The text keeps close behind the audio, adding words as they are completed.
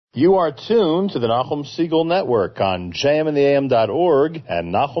You are tuned to the Nachum Segal Network on jmintheam.org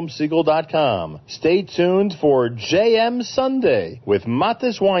and NachumSegal.com. Stay tuned for JM Sunday with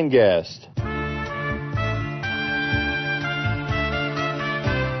Matis Weingast.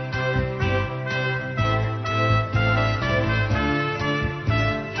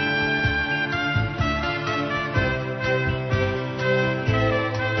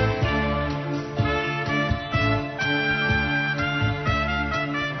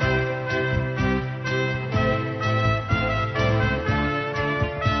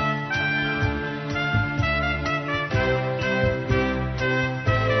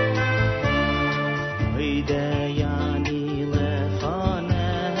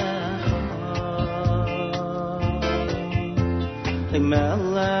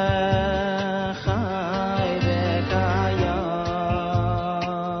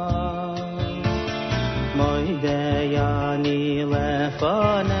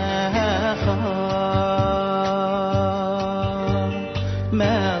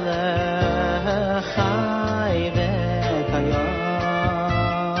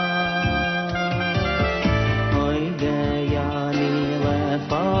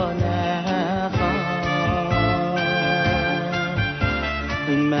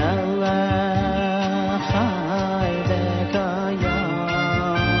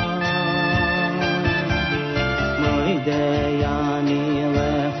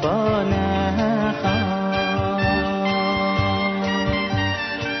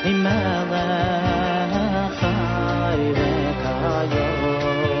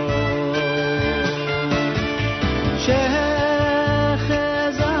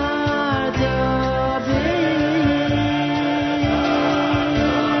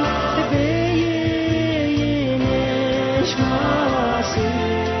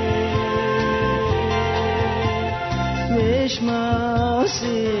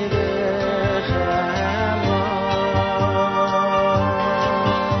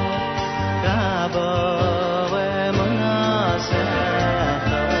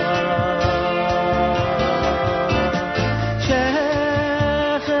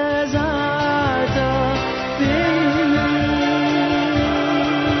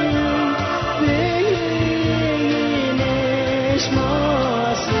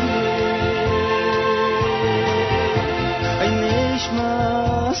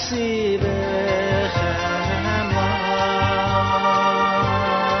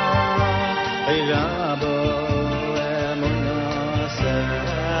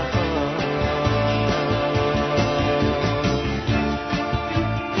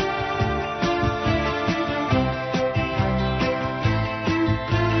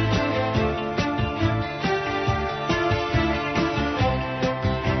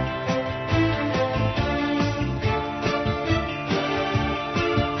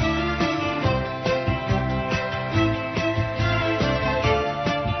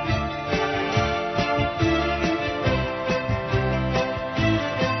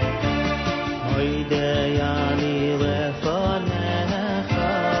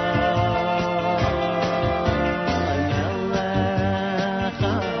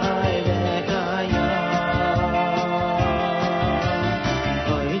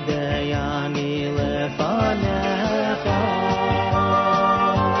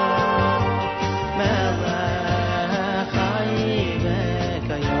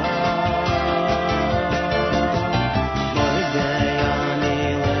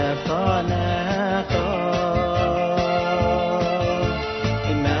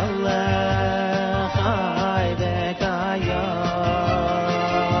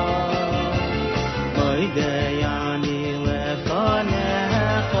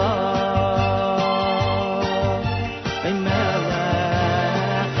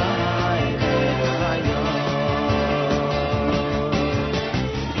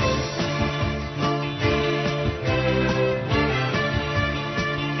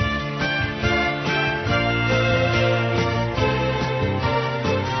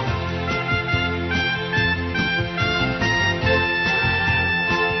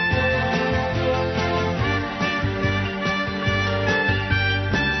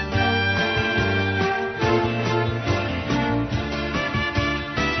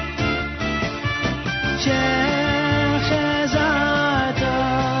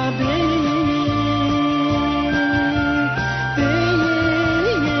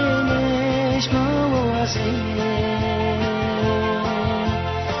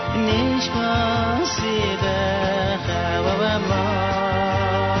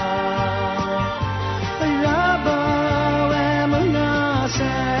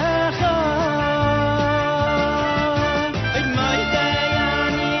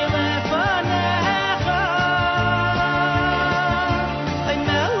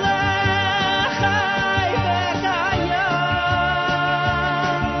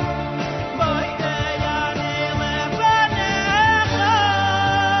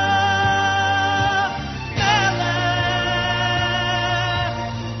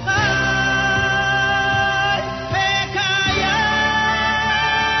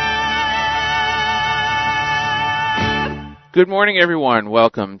 Good morning, everyone.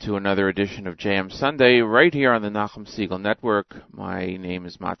 Welcome to another edition of JM Sunday right here on the Nachum Segal Network. My name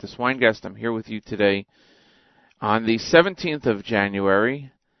is Matis Weingast. I'm here with you today on the 17th of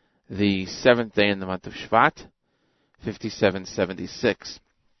January, the 7th day in the month of Shvat, 5776.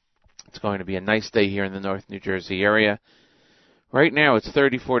 It's going to be a nice day here in the North New Jersey area. Right now it's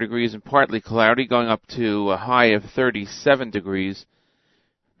 34 degrees and partly cloudy, going up to a high of 37 degrees,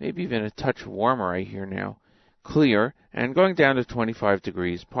 maybe even a touch warmer right here now. Clear, and going down to 25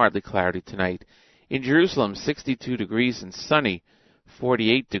 degrees, partly cloudy tonight. In Jerusalem, 62 degrees and sunny,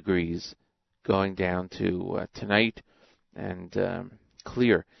 48 degrees, going down to tonight, and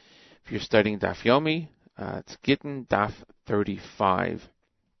clear. If you're studying Daf Yomi, it's Gittin Daf 35.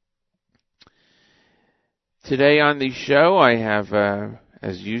 Today on the show, I have,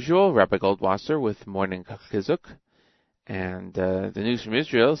 as usual, Rabbi Goldwasser with Morning Chizuk, and the news from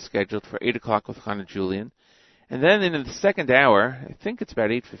Israel, scheduled for 8 o'clock with Chana Julian. And then in the second hour, I think it's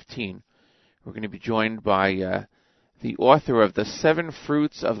about 8:15, we're going to be joined by the author of The 7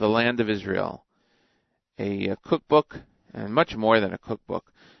 Fruits of the Land of Israel, a cookbook, and much more than a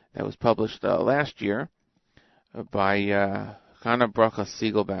cookbook, that was published last year by Chana Bracha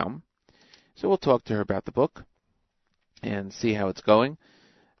Siegelbaum. So we'll talk to her about the book and see how it's going.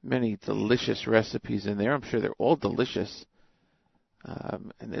 Many delicious recipes in there. I'm sure they're all delicious.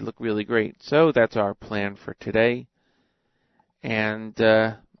 And they look really great. So that's our plan for today. And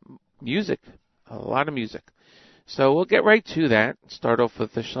music, a lot of music. So we'll get right to that. Start off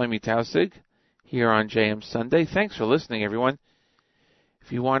with the Shlomi Tausig here on JM Sunday. Thanks for listening, everyone.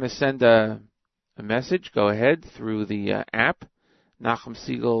 If you want to send a message, go ahead through the app,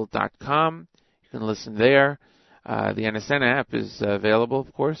 NachumSegal.com. You can listen there. The NSN app is available,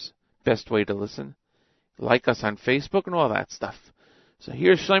 of course. Best way to listen. Like us on Facebook and all that stuff. So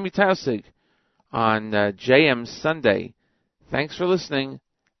here's Shlomi Tausig on JM Sunday. Thanks for listening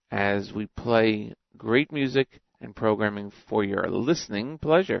as we play great music and programming for your listening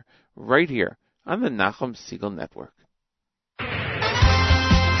pleasure right here on the Nachum Segal Network.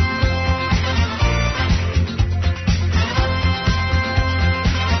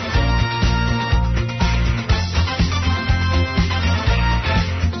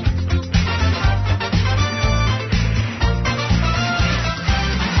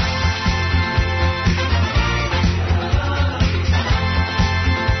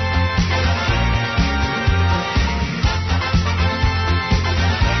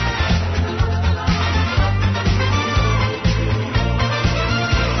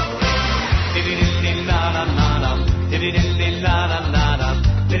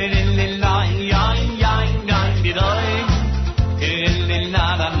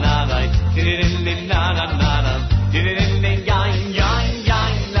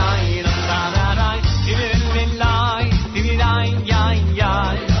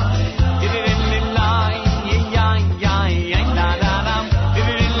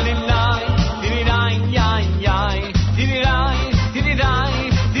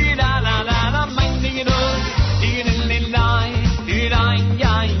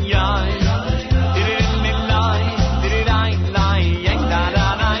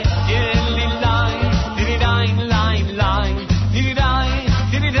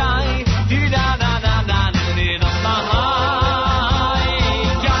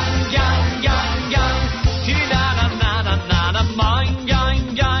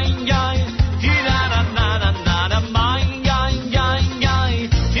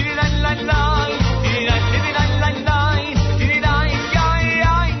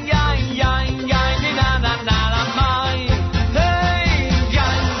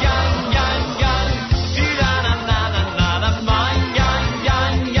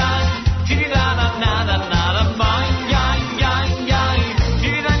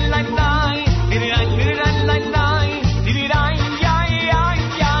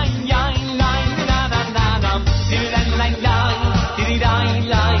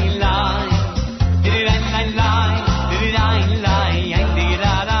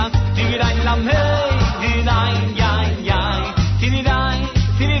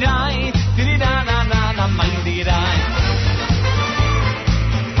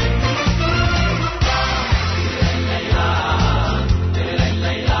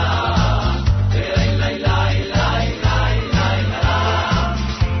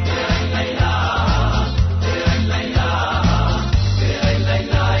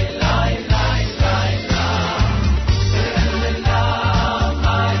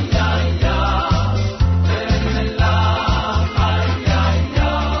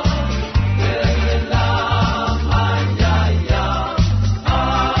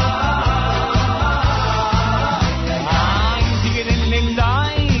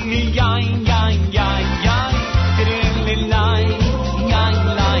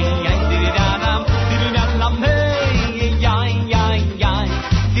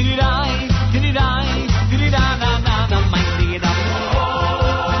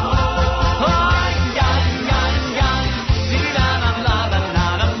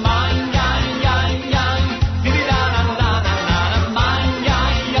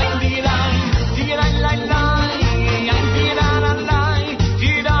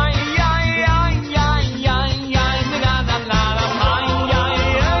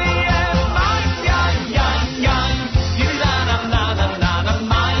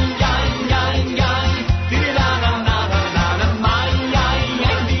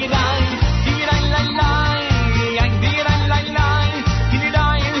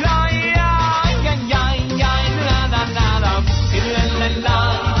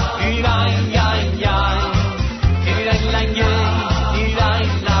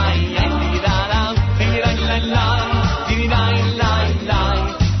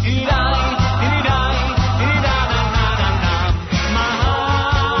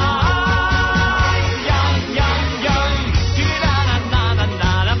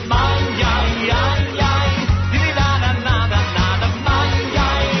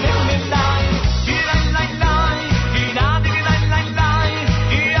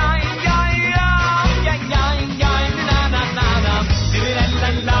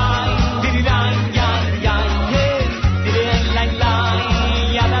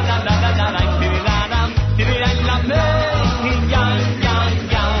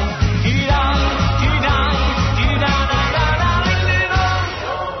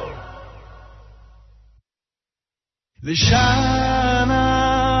 לשנה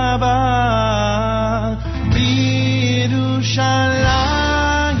הבאה בירושלים,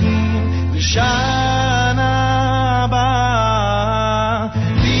 לשנה הבאה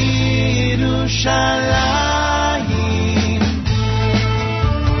בירושלים.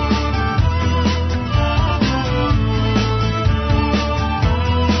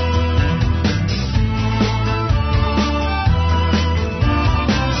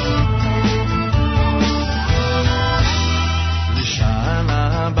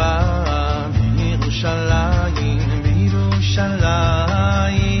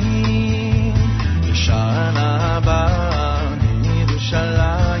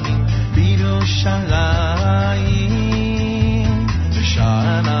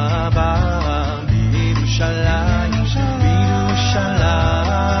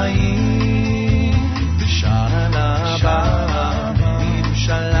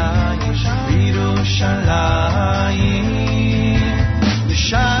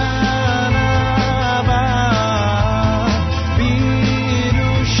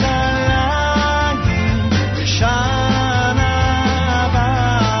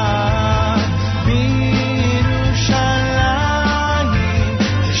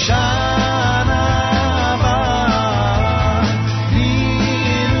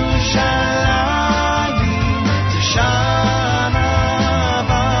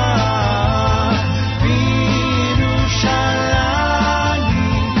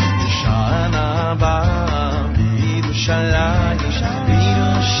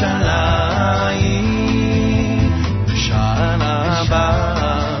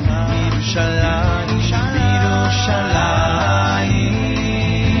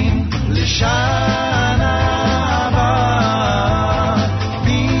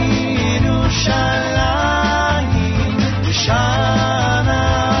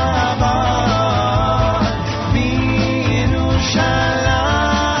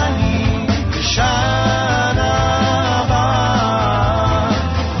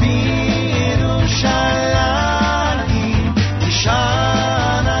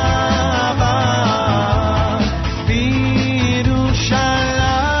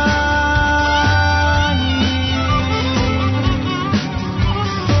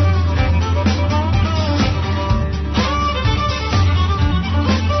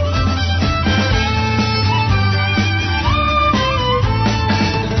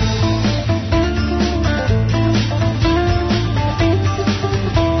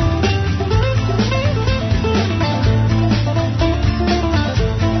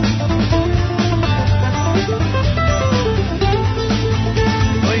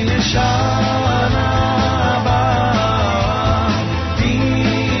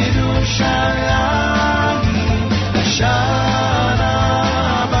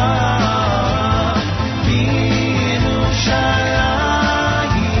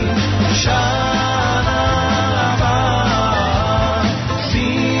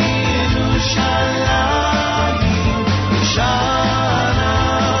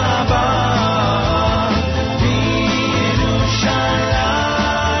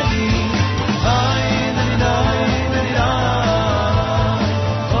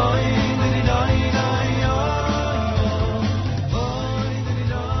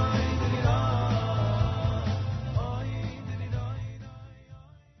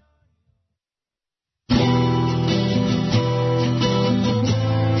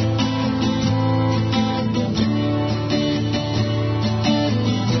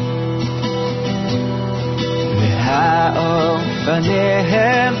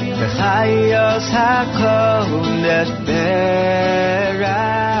 פניהם וחיות הקודש ברעש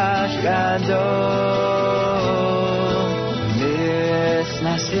גדול.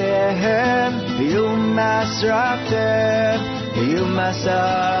 מסנסיהם יהיו מסרקתם, יהיו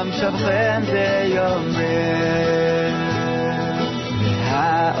מסם שבכם ויאמרים.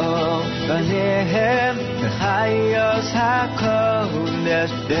 והאור פניהם וחיות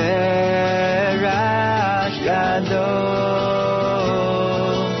הקודש ברעש גדול.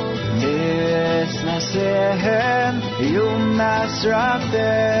 מסנסיהם יהיו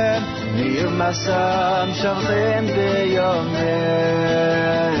מסרקתם, יהיו מסם שבכם ויאמרים.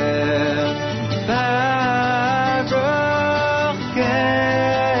 ברוך קבר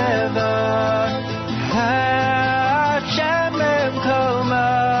השם במקומו,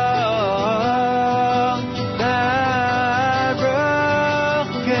 ברוך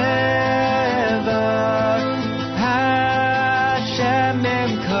קבר השם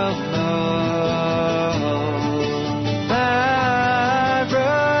במקומו,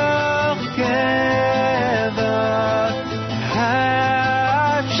 ברוך קבר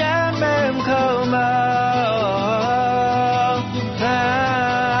השם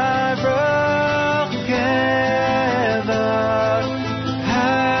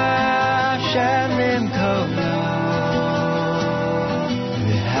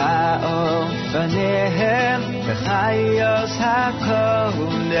פניהם וחיות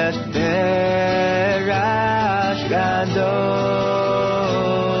הקודש ברעש גדול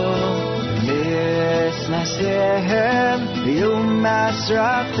מסנסיהם יהיו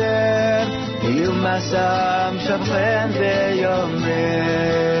מסרקתם יהיו מסם שבכם ביומם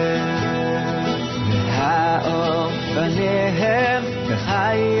והאור פניהם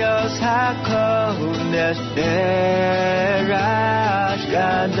וחיות הקודש ברעש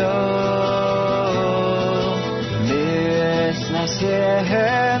גדול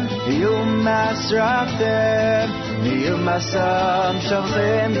מסנסיהם יהיו מסרקתם יהיו מסם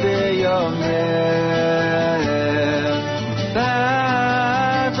שבכם ביומם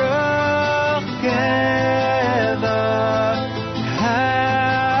ברוך גבר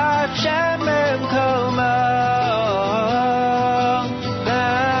השם במקומו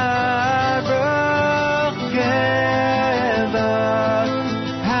ברוך גבר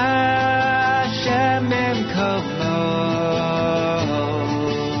השם במקומו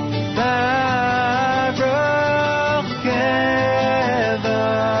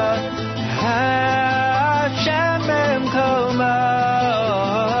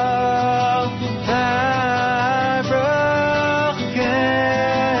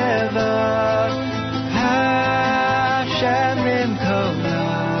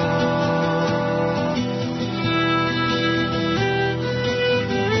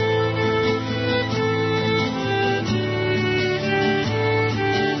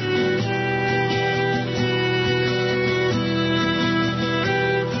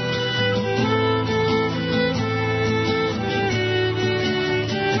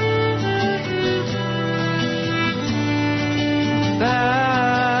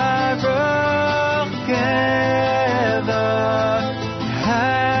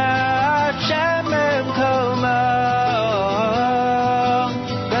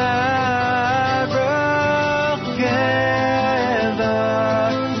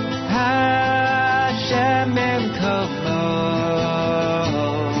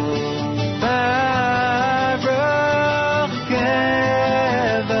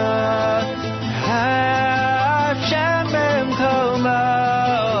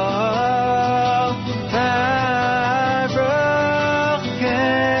ברוך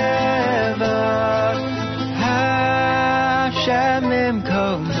גבר השם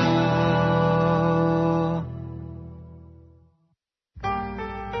במקומו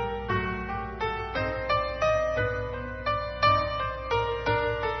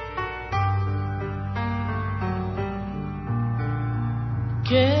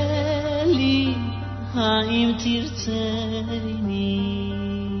כלי האם תרצני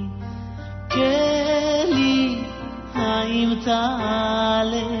כלי האם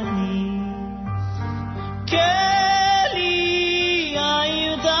תעלני כלי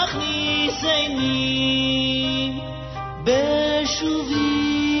האם תכניסני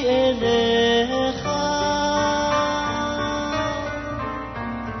בשובי אליך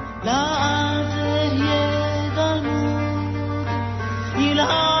לאט יגלמות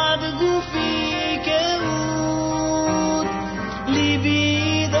ילעד גופי כאות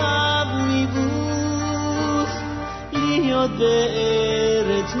ליבי דב מבוף להיות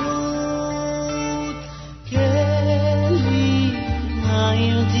בארץ מות כלי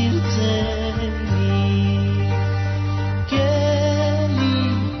האם תרצני כלי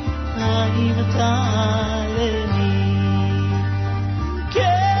האם תעלני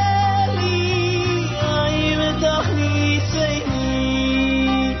כלי האם תכניסני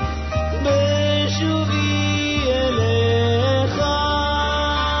בשובי אליך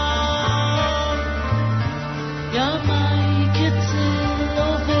ימי כצל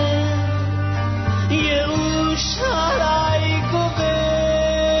עובר ייאוש עלי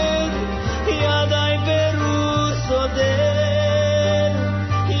כובד ידי ברוס עודד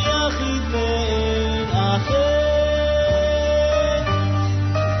יחיד ואין אחר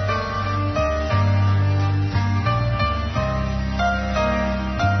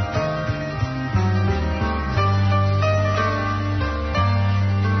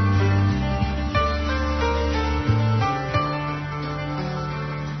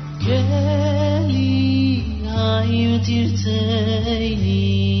כלי האם תרצני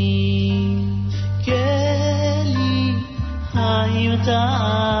כלי האם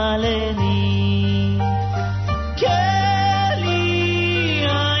תעלני כלי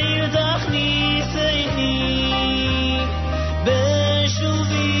האם תכניסני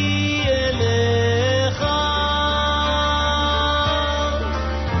בשובי אליך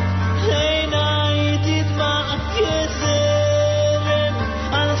עיני תדמע כזרם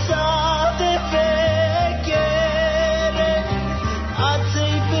על שדה וקרן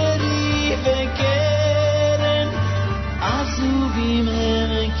עצי פרי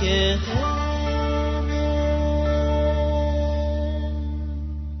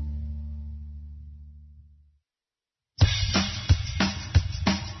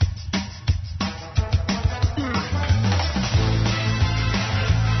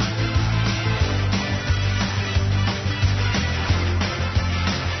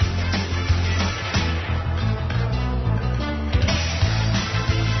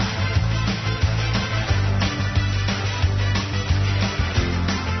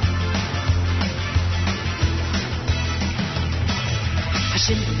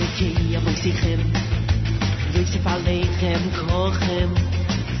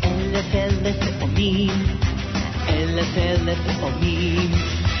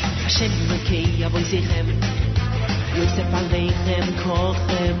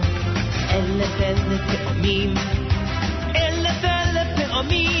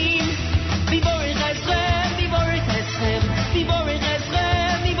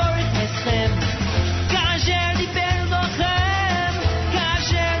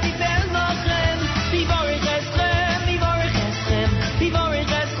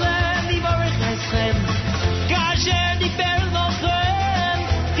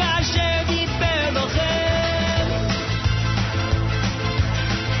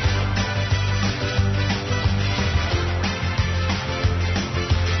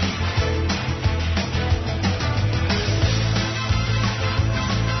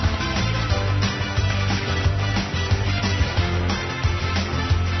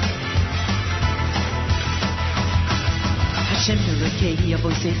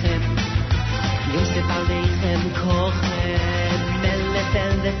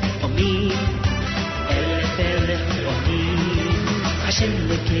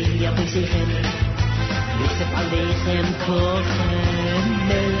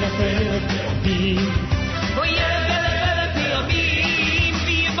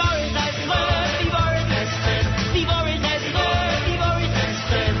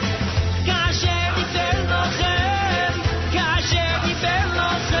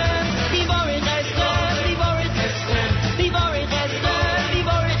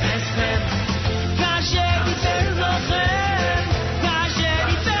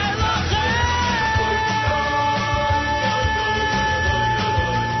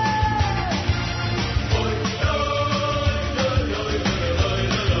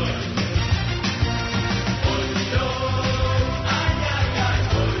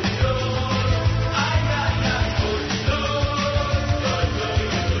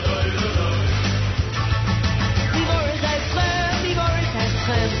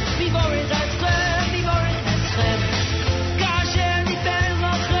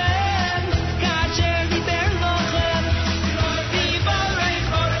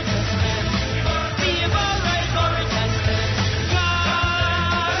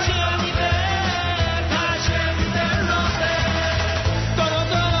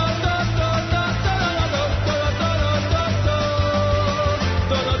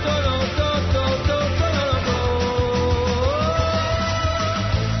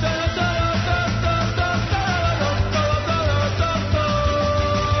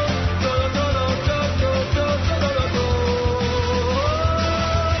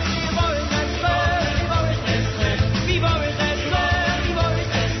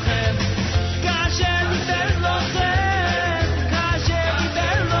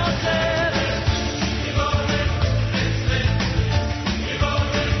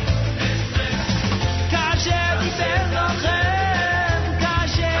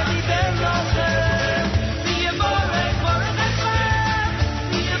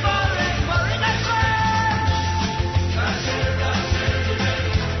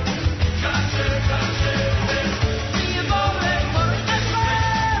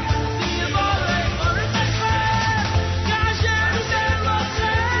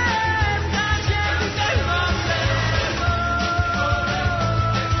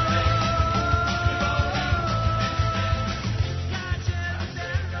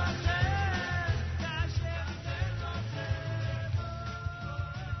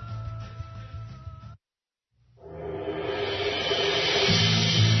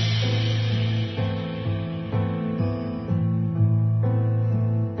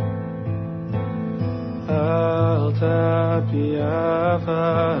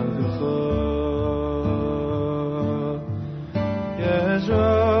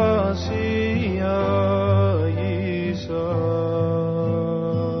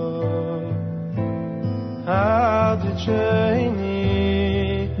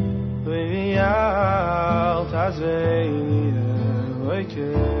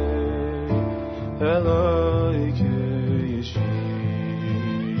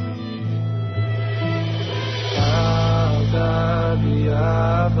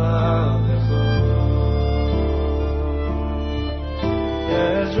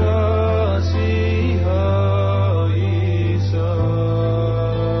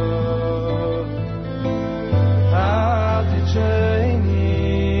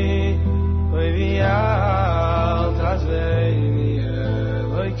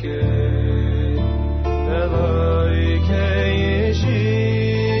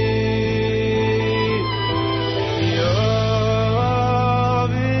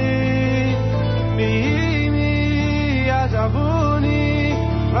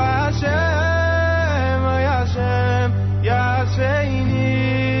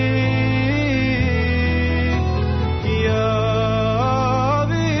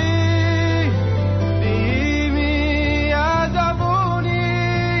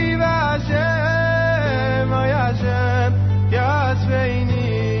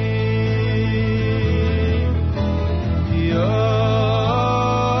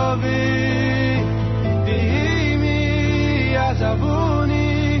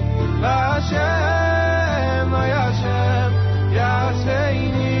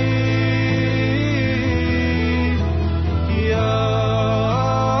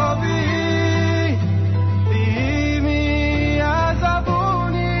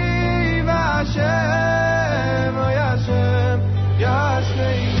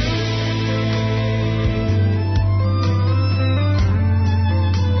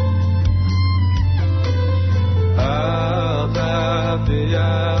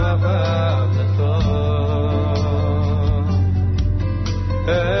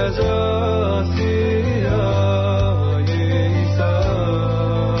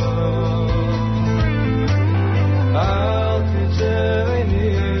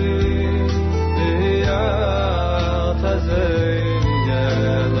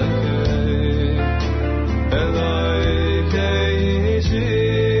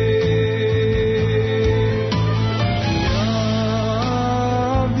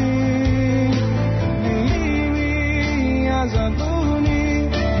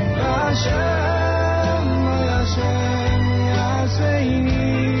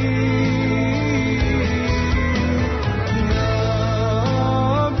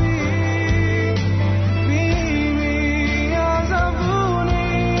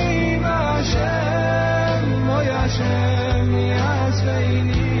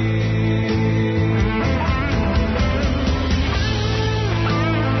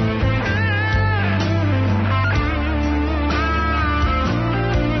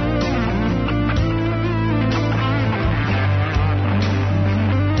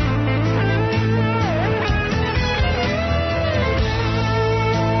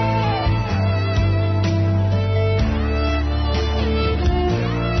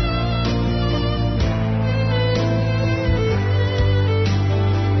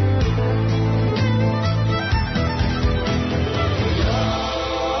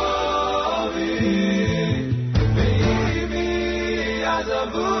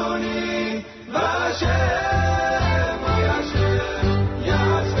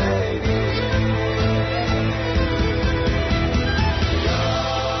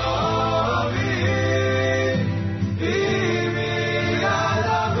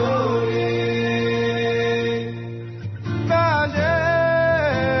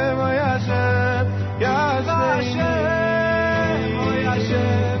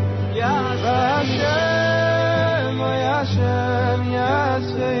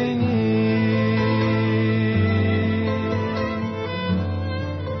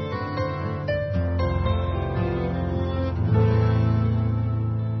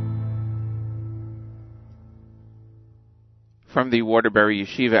From the Waterbury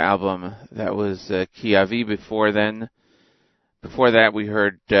Yeshiva album, that was Ki Avi. Before that we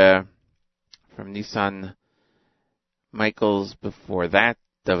heard from Nissan Michaels. Before that,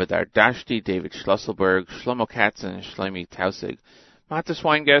 David Ardashti, David Schlosselberg, Shlomo Katz, and Shlomi Tausig. Matis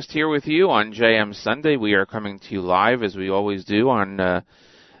Weingast here with you on JM Sunday. We are coming to you live, as we always do, on the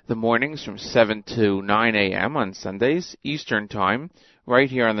mornings from 7 to 9 a.m. on Sundays, Eastern Time, right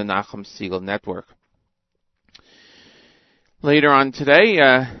here on the Nachum Segal Network. Later on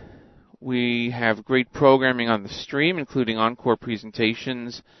today, we have great programming on the stream, including encore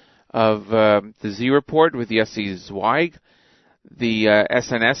presentations of the Z Report with Yossi Zweig, the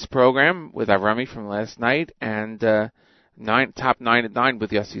SNS program with Avrami from last night, and Top 9 at 9 with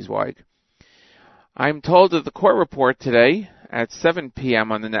Yossi Zweig. I'm told that the court report today at 7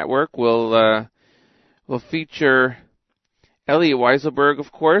 p.m. on the network will feature Elliot Weiselberg,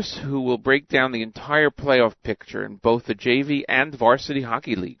 of course, who will break down the entire playoff picture in both the JV and varsity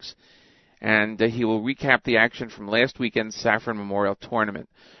hockey leagues. And he will recap the action from last weekend's Saffron Memorial Tournament.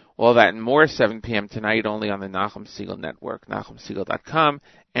 All that and more, 7 p.m. tonight, only on the Nachum Segal Network, NachumSegal.com,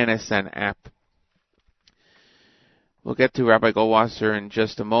 NSN app. We'll get to Rabbi Goldwasser in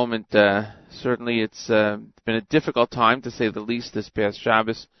just a moment. Certainly it's been a difficult time, to say the least, this past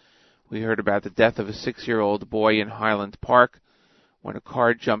Shabbos. We heard about the death of a 6-year-old boy in Highland Park when a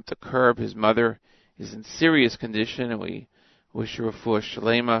car jumped a curb. His mother is in serious condition, and we wish her a refuah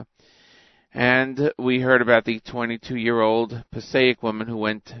shlema. And we heard about the 22-year-old Passaic woman who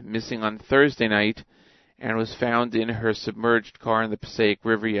went missing on Thursday night and was found in her submerged car in the Passaic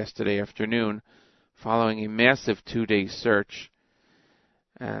River yesterday afternoon, following a massive 2-day search.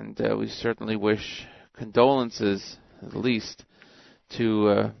 And we certainly wish condolences, at least,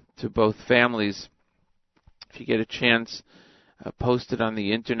 to both families. If you get a chance, post it on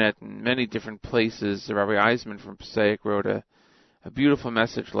the internet in many different places. Rabbi Eisman from Passaic wrote a beautiful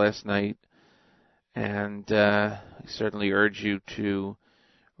message last night, and I certainly urge you to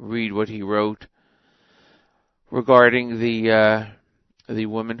read what he wrote regarding the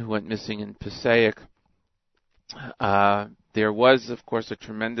woman who went missing in Passaic. There was, of course, a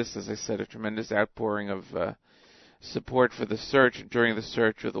tremendous outpouring of support for the search, during the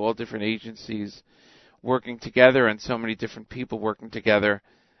search, with all different agencies working together and so many different people working together,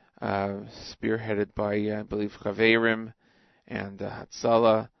 spearheaded by, I believe, Chaverim and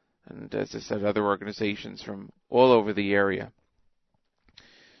Hatzalah, and, as I said, other organizations from all over the area.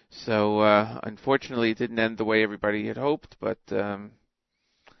 So, unfortunately, it didn't end the way everybody had hoped, but, it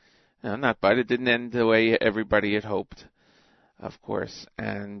didn't end the way everybody had hoped, of course.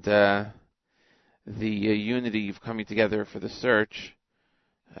 And the unity of coming together for the search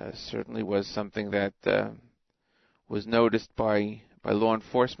certainly was something that was noticed by law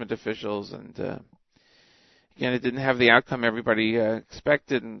enforcement officials, and again, it didn't have the outcome everybody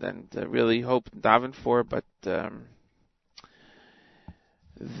expected and really hoped and davened for, but that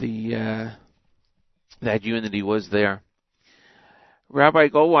unity was there. Rabbi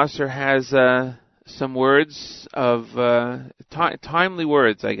Goldwasser has some words of timely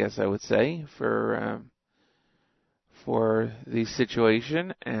words, I guess I would say, for the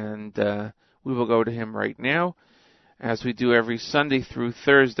situation, and we will go to him right now. As we do every Sunday through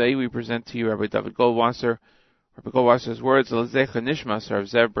Thursday, we present to you Rabbi David Goldwasser. Rabbi Goldwasser's words, L'zecha Nishmas Rav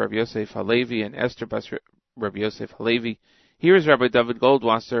Zev Rabbi Yosef Halevi and Esther Bas Rabbi Yosef Halevi. Here is Rabbi David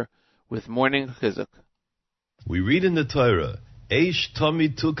Goldwasser with Morning Chizuk. We read in the Torah, Eish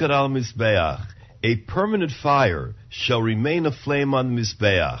Tomid Tukar al Mizbeach, a permanent fire shall remain aflame on the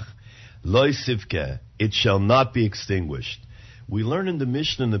Mizbeach. Lo Sivke, it shall not be extinguished. We learn in the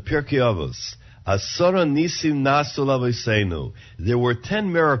Mishnah in the Pirkei Avos, Asara Nisim Nasu Lavoseinu. There were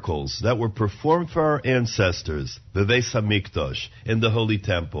 10 miracles that were performed for our ancestors, Beveis HaMikdash, in the Holy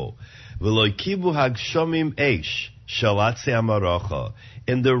Temple. V'lo kibu hagshomim eish, shalatze amaracha.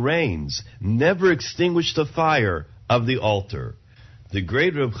 And the rains never extinguished the fire of the altar. The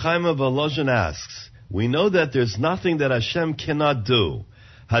great Reb Chaim of Volozhin asks, we know that there's nothing that Hashem cannot do.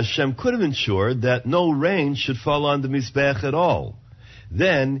 Hashem could have ensured that no rain should fall on the Mizbeach at all.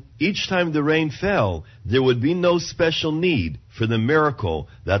 Then, each time the rain fell, there would be no special need for the miracle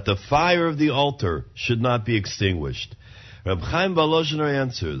that the fire of the altar should not be extinguished. Reb Chaim Volozhin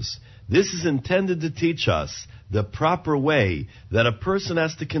answers, this is intended to teach us the proper way that a person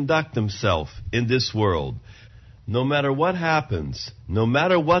has to conduct himself in this world. No matter what happens, no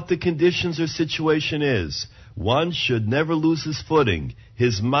matter what the conditions or situation is, one should never lose his footing,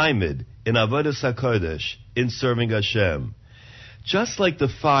 his maimed, in Avodas HaKodesh, in serving Hashem. Just like the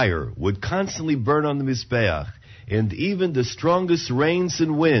fire would constantly burn on the Mizbeach, and even the strongest rains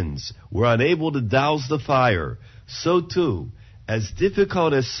and winds were unable to douse the fire, so too, as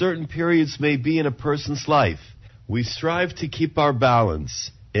difficult as certain periods may be in a person's life, we strive to keep our balance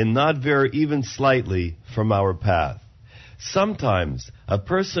and not veer even slightly from our path. Sometimes a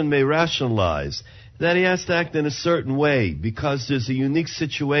person may rationalize that he has to act in a certain way because there's a unique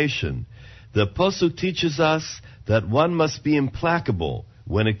situation. The Pasuk teaches us that one must be implacable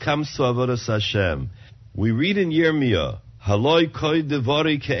when it comes to Avodas Hashem. We read in Yirmiyah, Haloi koi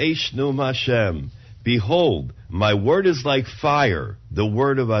devari ke'esh num Hashem. Behold, my word is like fire, the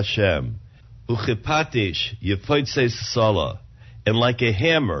word of Hashem. Uchipatish yefoitse sala, and like a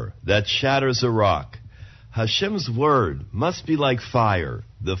hammer that shatters a rock. Hashem's word must be like fire,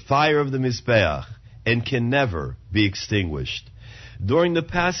 the fire of the Mizbeach, and can never be extinguished. During the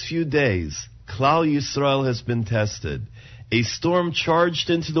past few days, Klal Yisrael has been tested. A storm charged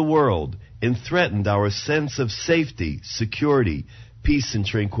into the world and threatened our sense of safety, security, peace, and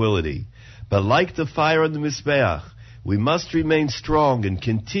tranquility. But like the fire on the Mizbeach, we must remain strong and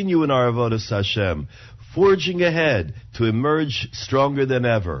continue in our Avodas Hashem, forging ahead to emerge stronger than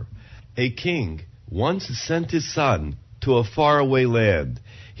ever. A king once sent his son to a faraway land.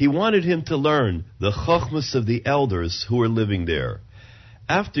 He wanted him to learn the chokhmas of the elders who were living there.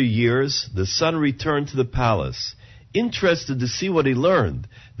 After years, the son returned to the palace. Interested to see what he learned,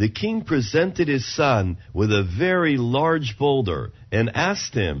 the king presented his son with a very large boulder and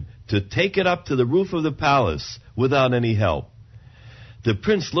asked him to take it up to the roof of the palace without any help. The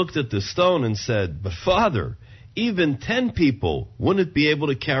prince looked at the stone and said, "But father, even 10 people wouldn't be able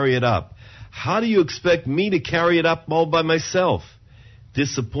to carry it up. How do you expect me to carry it up all by myself?"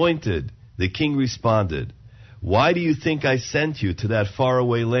 Disappointed, the king responded, "Why do you think I sent you to that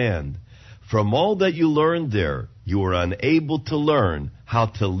faraway land? From all that you learned there, you were unable to learn how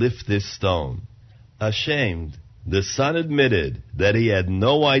to lift this stone." Ashamed, the son admitted that he had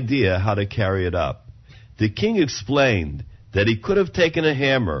no idea how to carry it up. The king explained that he could have taken a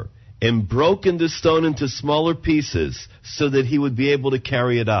hammer and broken the stone into smaller pieces so that he would be able to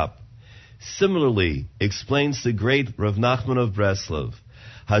carry it up. Similarly, explains the great Rav Nachman of Breslov,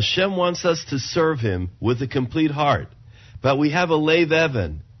 Hashem wants us to serve Him with a complete heart, but we have a lev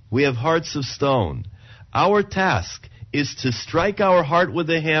even, we have hearts of stone. Our task is to strike our heart with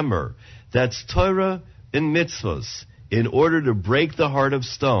a hammer, that's Torah and mitzvos, in order to break the heart of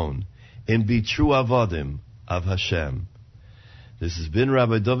stone and be true avodim of Hashem. This has been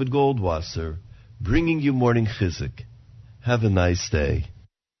Rabbi David Goldwasser, bringing you Morning Chizuk. Have a nice day.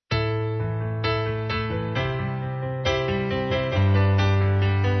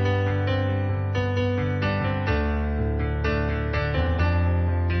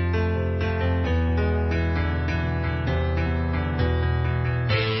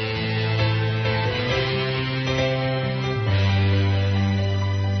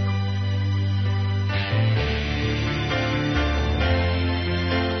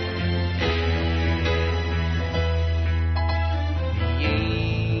 Ye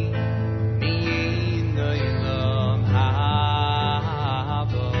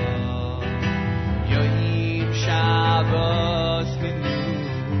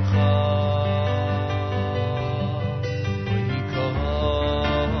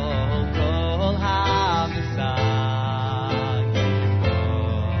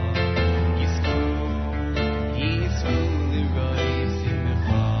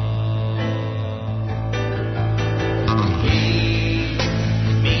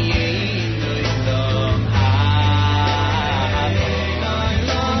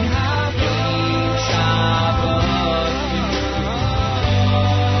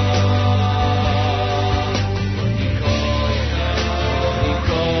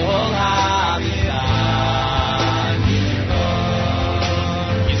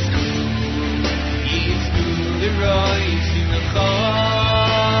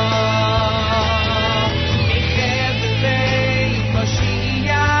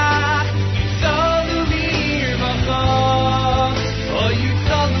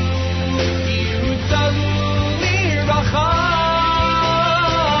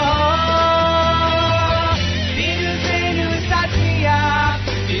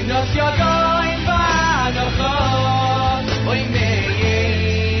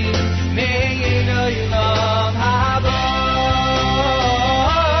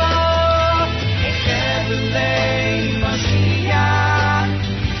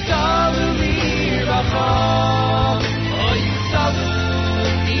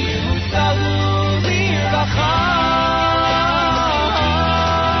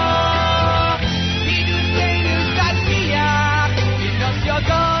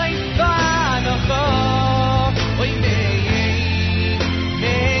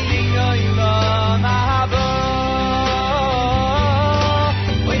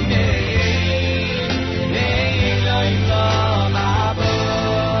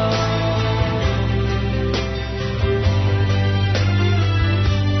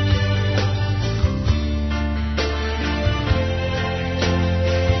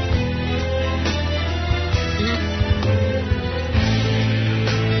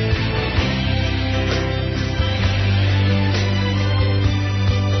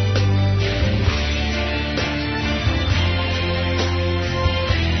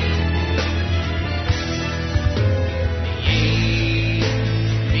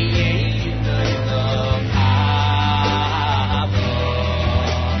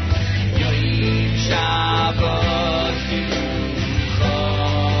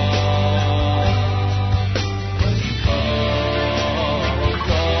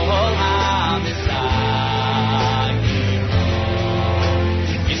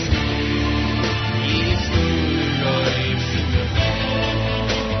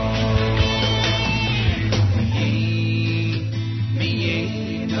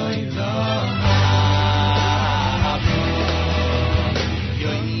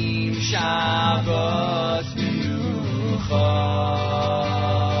Shabbos Menucha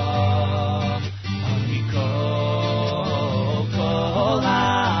Amikol Kol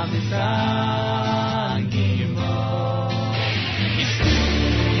HaMizragim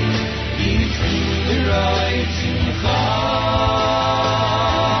Yitzru L'roi Simcha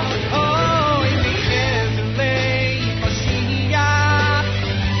Oh,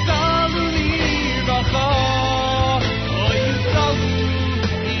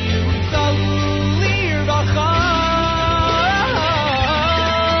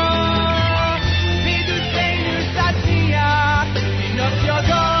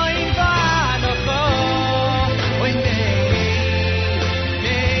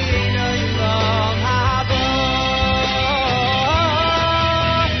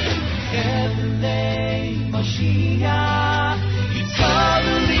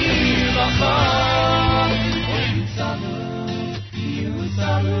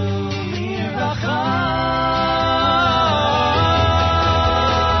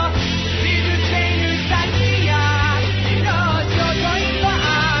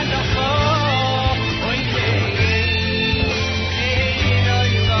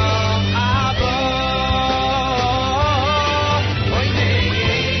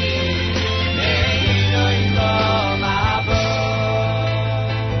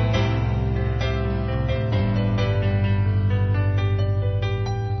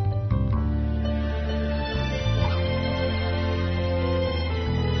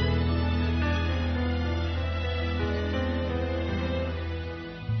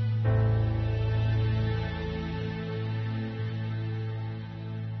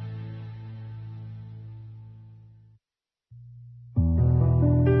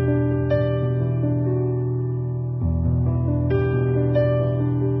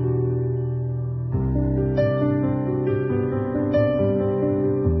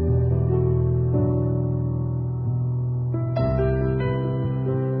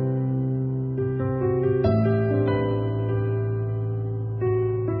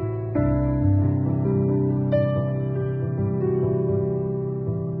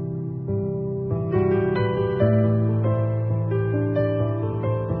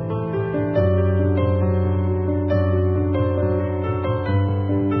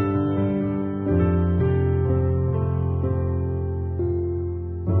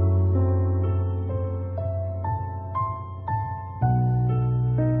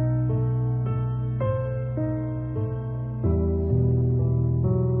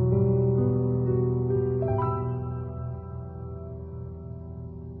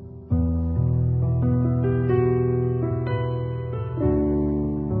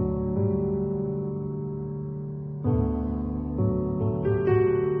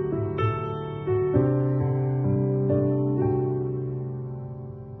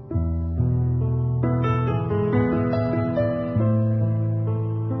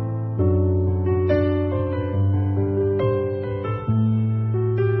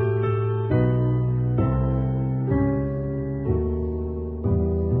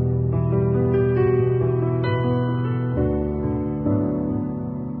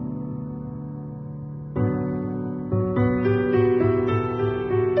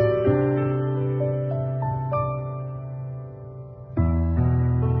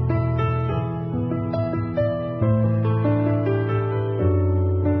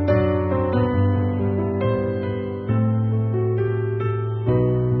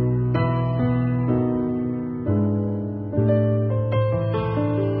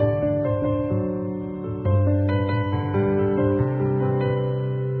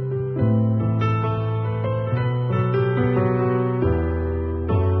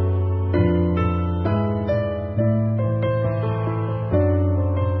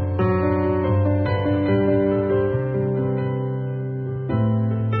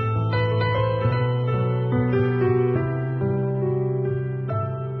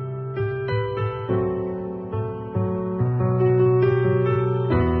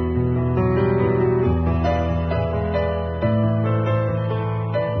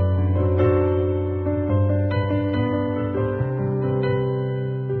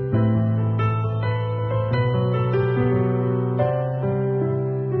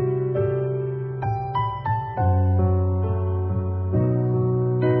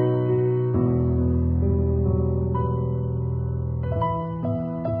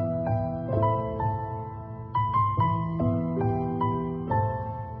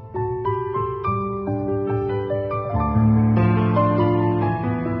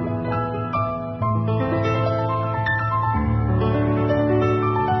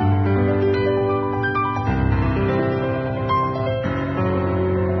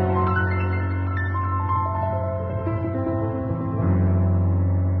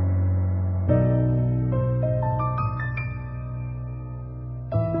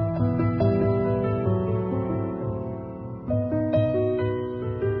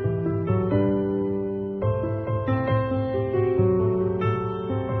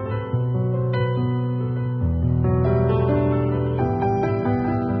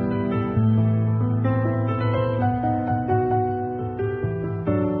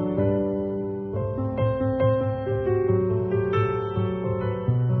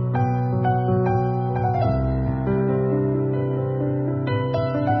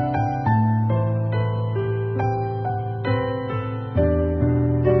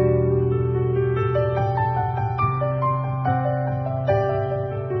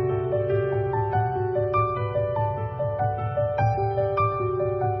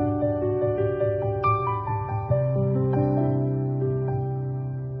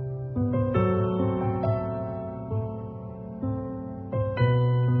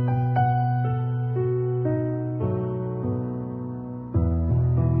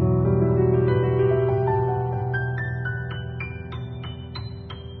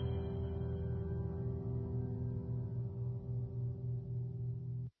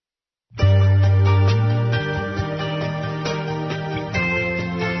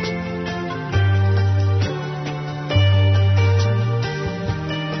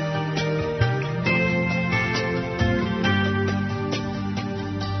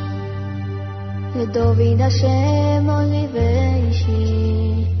 לדוד השם עולי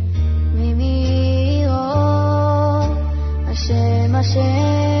ואישי ממירו השם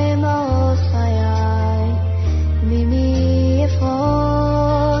השם מעוז חיי ממי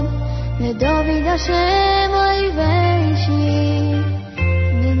אפרון לדוד השם עולי ואישי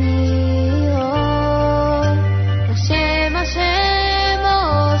ממירו השם השם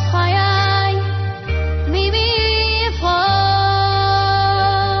מעוז חיי ממי אפרון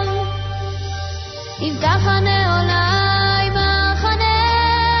אם תחנה עולי מחנה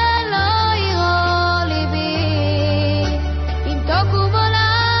לא יראו ליבי אם תקום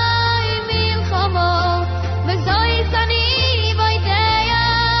עולי מלחמו וזוהי צני ביתיה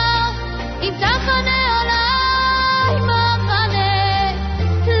אם תחנה עולי מחנה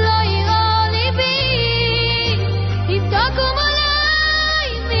לא יראו ליבי אם תקום עולי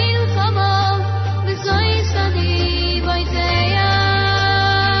מלחמו וזוהי צני ביתיה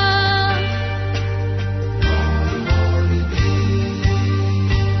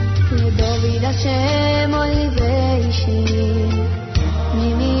לדוד השם עולי ואישי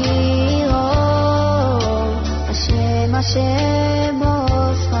ממירו השם השם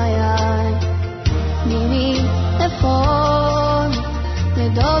עוז חיי ממי אפרון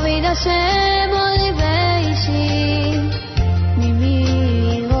לדוד השם עולי ואישי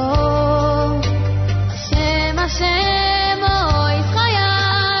ממירו השם השם עוז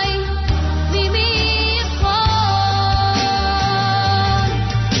חיי ממי אפרון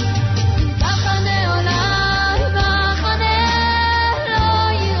מחנה עולי מחנה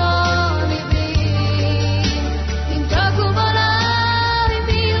לא יראו ליבי אם תקום עולי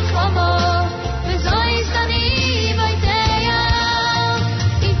מלחמו וזוהי שני ביתיה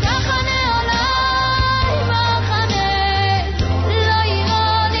אם תחנה עולי מחנה לא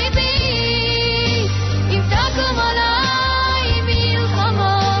יראו ליבי אם תקום עולי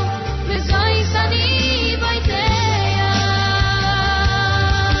מלחמו וזוהי שני ביתיה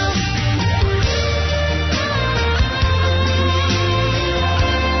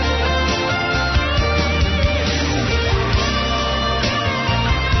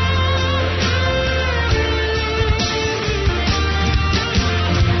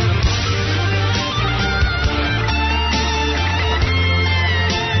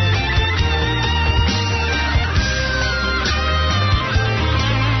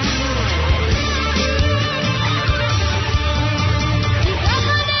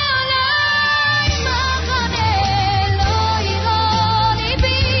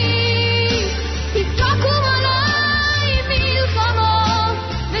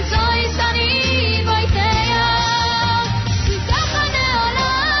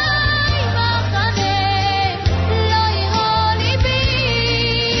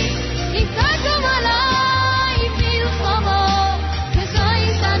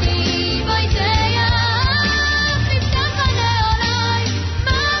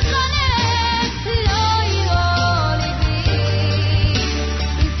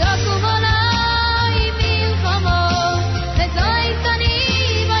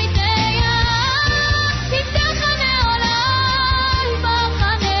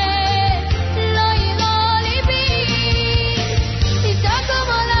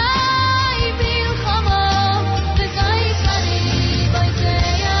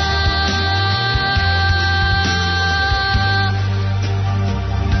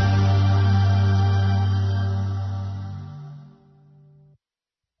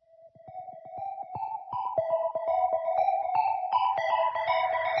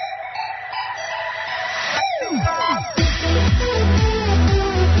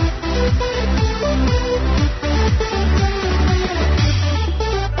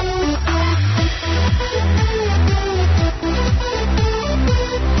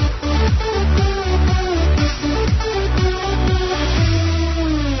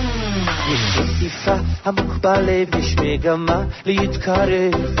עמוק בלב יש מגמה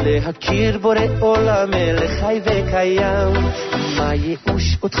להתקרב, להכיר בורא עולם מלך חי וקיים. מה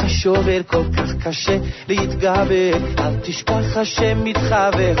ייאוש אותך שובר כל כך קשה להתגבר, אל תשכח השם איתך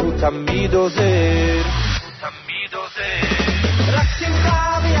והוא תמיד עוזר, תמיד עוזר. רק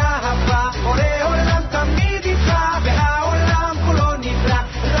שמחה ואהבה, בורא עולם תמיד איתך, והעולם כולו נברא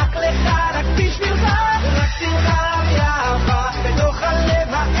רק לך, רק בשבילך. רק שמחה ואהבה בתוך הלב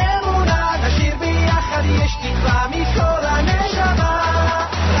האמונה, נשיר ביחד יש תקווה מכל הנשמה.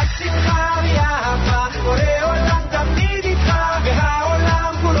 רק שמחה ואהבה, בורא עולם תמיד איתך,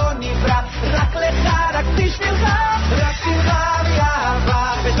 והעולם כולו נברא רק לך, רק בשבילך. רק שמחה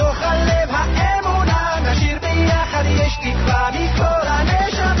ואהבה בתוך הלב האמונה, נשיר ביחד יש תקווה מכל הנשמה.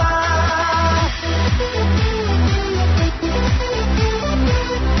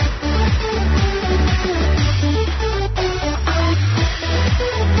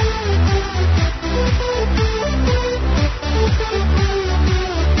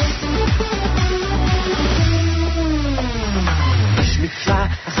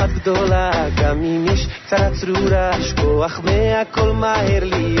 גם אם יש קצת צרורה, שכוח מהכל מהר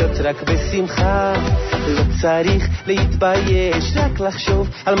להיות רק בשמחה. לא צריך להתבייש, רק לחשוב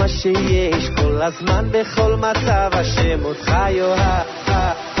על מה שיש, כל הזמן בכל מצב השם אותך יאהב.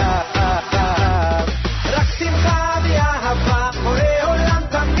 רק שמחה ואהבה, בורא עולם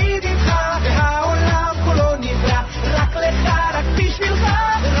תמיד איתך, והעולם כולו נברא רק לך, רק בשבילך.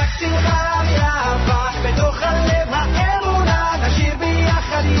 רק שמחה ואהבה, בתוך הלב האמונה, נשאיר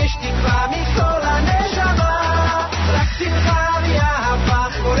ביחד יש תקווה מכל הנשמה. רק שמחה ואהבה,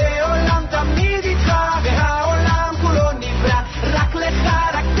 בורא עולם תמיד איתך, והעולם כולו נברא רק לך,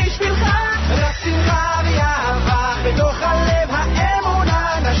 רק בשבילך. רק שמחה ואהבה, בתוך הלב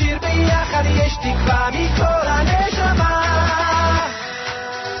האמונה, נשאיר ביחד יש תקווה מכל הנשמה.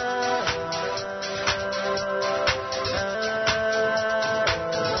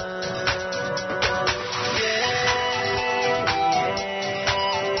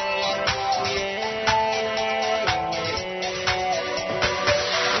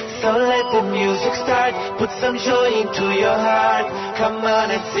 So let the music start, put some joy into your heart. Come on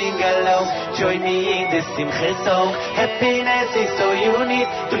and sing along, join me in this Simcha song. Happiness is so you need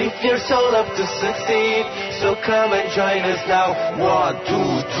to lift your soul up to succeed. So come and join us now, 1,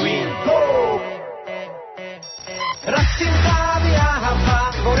 2, 3, go! רק שמחה ואהבה,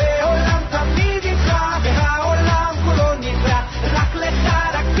 בורא עולם תמיד איתך, והעולם כולו נברא רק לך,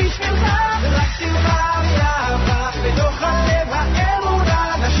 רק בשבילך. רק שמחה ואהבה, בתוך הלב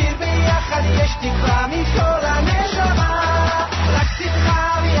האמונה, נשאיר ביחד יש תקווה מכל הנשמה. רק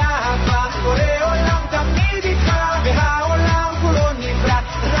שמחה ואהבה, בורא עולם תמיד איתך, והעולם כולו נברא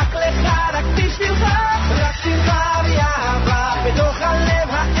רק לך, רק בשבילך. רק שמחה ואהבה, בתוך הלב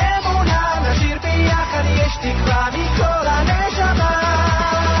האמונה, נשאיר ביחד יש תקווה מכל הנשמה.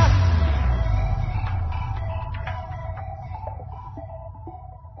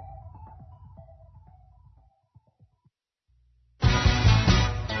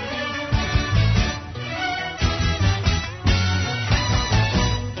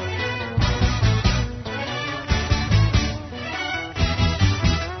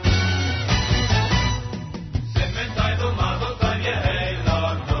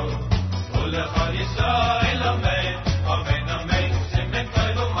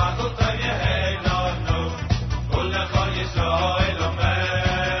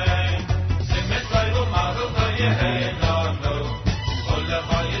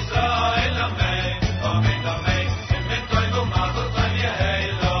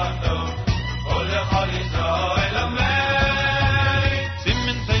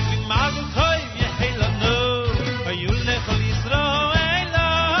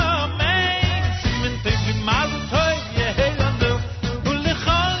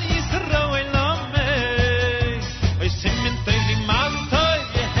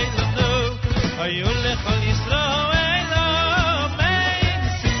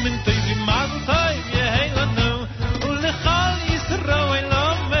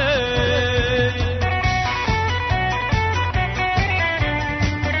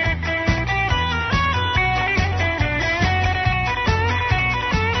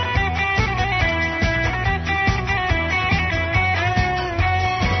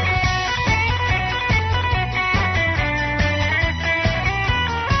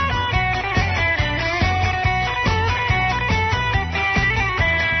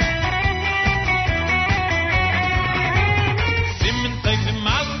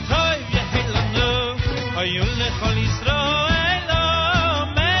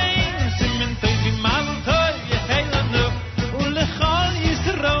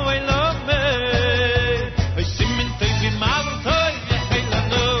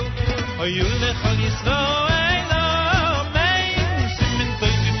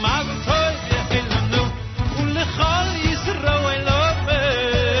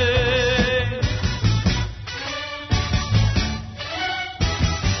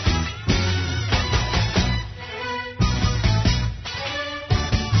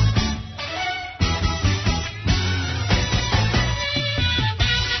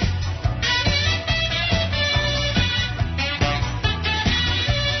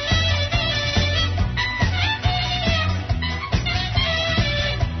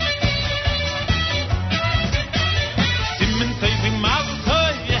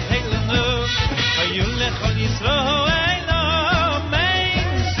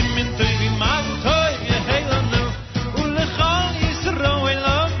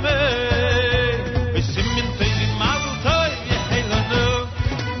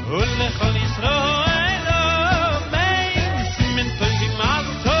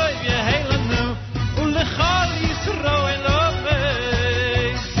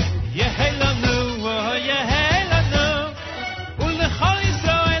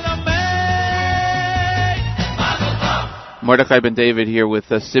 Mordechai Ben David here with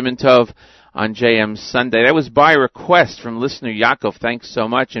Simon Tov on JM Sunday. That was by request from listener Yaakov. Thanks so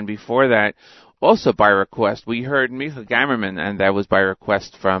much. And before that, also by request, we heard Micha Gamerman, and that was by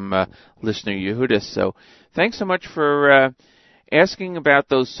request from listener Yehudis. So thanks so much for asking about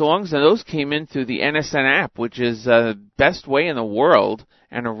those songs. And those came in through the NSN app, which is the best way in the world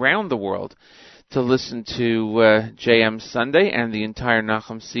and around the world to listen to JM Sunday and the entire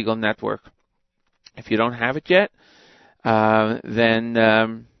Nachum Segal network. If you don't have it yet,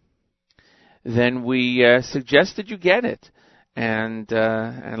 then we suggest that you get it and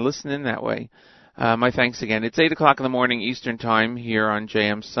listen in that way. My thanks again. It's 8 o'clock in the morning Eastern Time here on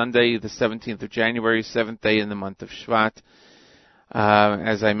JM Sunday, the 17th of January, 7th day in the month of Shvat.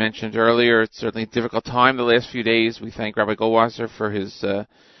 As I mentioned earlier, it's certainly a difficult time the last few days. We thank Rabbi Goldwasser for his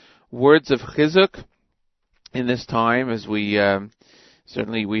words of chizuk in this time, as we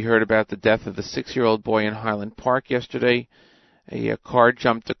certainly we heard about the death of the 6-year-old boy in Highland Park yesterday. A car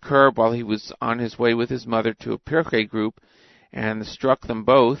jumped a curb while he was on his way with his mother to a Pirkei group and struck them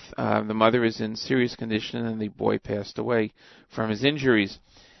both. The mother is in serious condition and the boy passed away from his injuries.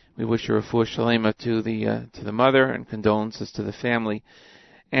 We wish a refuah shalema to the mother and condolences to the family.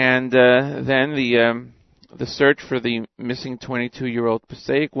 And then the search for the missing 22-year-old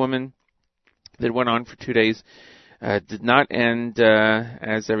Passaic woman that went on for 2 days did not end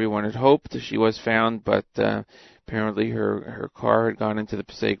as everyone had hoped. She was found, but apparently her car had gone into the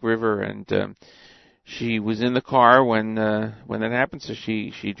Passaic River, and she was in the car when that happened. So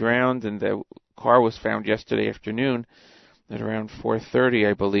she drowned, and the car was found yesterday afternoon at around 4:30,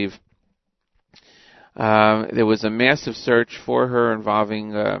 I believe. There was a massive search for her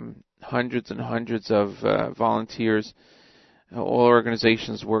involving hundreds and hundreds of volunteers. All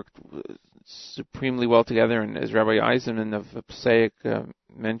organizations worked supremely well together, and as Rabbi Eisenman of Passaic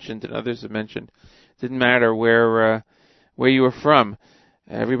mentioned, and others have mentioned, it didn't matter where you were from.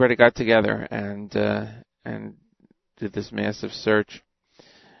 Everybody got together and did this massive search.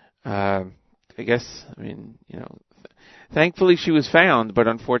 I guess, thankfully she was found, but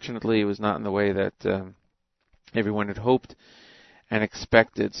unfortunately it was not in the way that everyone had hoped and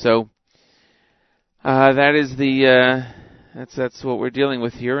expected. So that is that's what we're dealing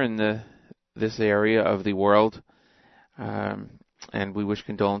with here in this area of the world, and we wish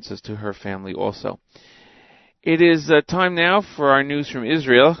condolences to her family also. It is time now for our news from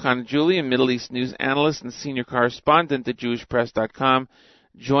Israel. Chana Julian, Middle East news analyst and senior correspondent at JewishPress.com,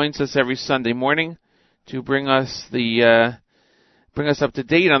 joins us every Sunday morning to bring us up to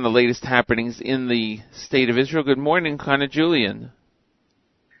date on the latest happenings in the state of Israel. Good morning, Chana Julian.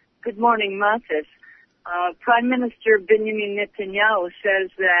 Good morning, Matis. Prime Minister Benjamin Netanyahu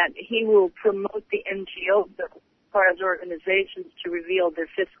says that he will promote the NGOs that requires organizations to reveal their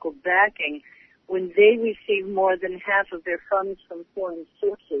fiscal backing when they receive more than half of their funds from foreign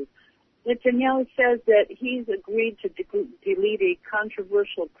sources. Netanyahu says that he's agreed to delete a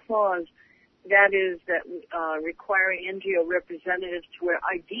controversial clause, that is, that requiring NGO representatives to wear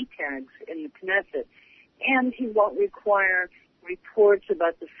ID tags in the Knesset, and he won't require reports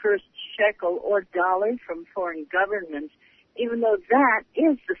about the first shekel or dollar from foreign governments, even though that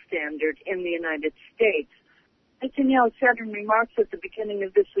is the standard in the United States. Netanyahu said in remarks at the beginning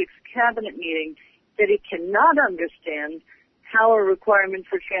of this week's cabinet meeting that he cannot understand how a requirement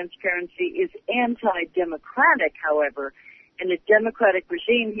for transparency is anti-democratic. However, in a democratic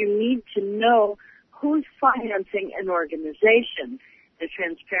regime, you need to know who's financing an organization. The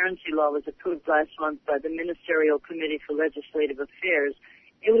transparency law was approved last month by the Ministerial Committee for Legislative Affairs.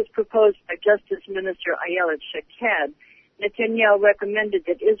 It was proposed by Justice Minister Ayelet Shaked. Netanyahu recommended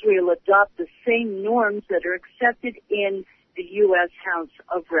that Israel adopt the same norms that are accepted in the U.S. House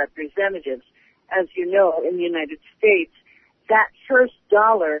of Representatives. As you know, in the United States, that first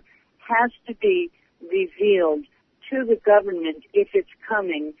dollar has to be revealed to the government if it's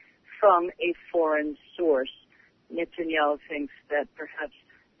coming from a foreign source. Netanyahu thinks that perhaps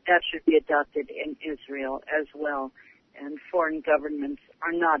that should be adopted in Israel as well. And foreign governments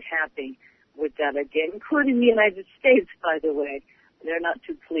are not happy with that idea, including the United States, by the way. They're not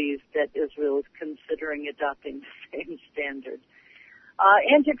too pleased that Israel is considering adopting the same standard.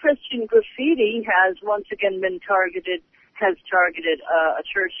 Anti-Christian graffiti has once again targeted a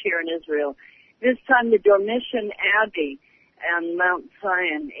church here in Israel. This time the Domitian Abbey on Mount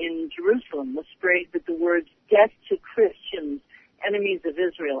Zion in Jerusalem was sprayed with the words, "Death to Christians, enemies of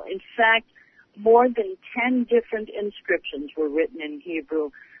Israel." In fact, more than 10 different inscriptions were written in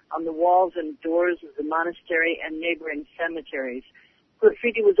Hebrew on the walls and doors of the monastery and neighboring cemeteries.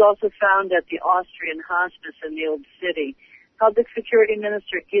 Graffiti was also found at the Austrian hospice in the Old City. Public Security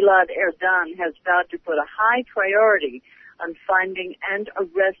Minister Gilad Erdan has vowed to put a high priority on finding and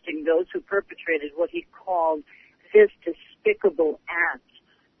arresting those who perpetrated what he called this despicable act.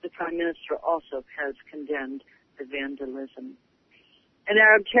 The Prime Minister also has condemned the vandalism. An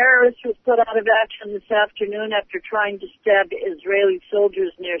Arab terrorist was put out of action this afternoon after trying to stab Israeli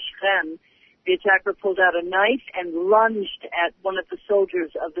soldiers near Shechem. The attacker pulled out a knife and lunged at one of the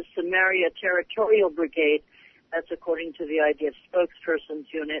soldiers of the Samaria Territorial Brigade. That's according to the IDF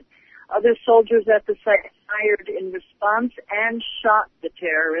spokesperson's unit. Other soldiers at the site fired in response and shot the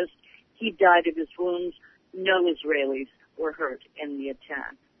terrorist. He died of his wounds. No Israelis were hurt in the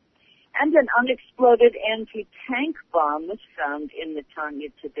attack. And an unexploded anti-tank bomb was found in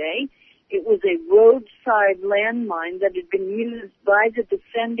Netanya today. It was a roadside landmine that had been used by the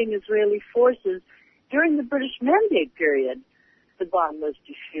defending Israeli forces during the British Mandate period. The bomb was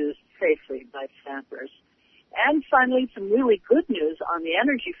defused safely by sappers. And finally, some really good news on the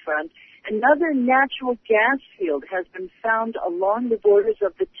energy front. Another natural gas field has been found along the borders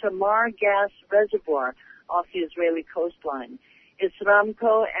of the Tamar gas reservoir off the Israeli coastline.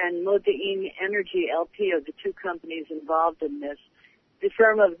 Isramco and Modi'in Energy LP are the two companies involved in this. The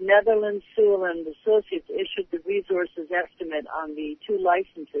firm of Netherlands, Sewell & Associates issued the resources estimate on the two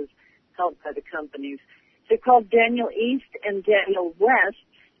licenses held by the companies. They're called Daniel East and Daniel West.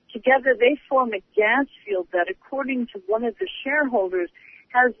 Together they form a gas field that, according to one of the shareholders,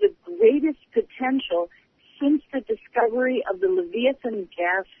 has the greatest potential since the discovery of the Leviathan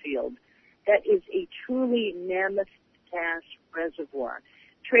gas field. That is a truly mammoth gas reservoir.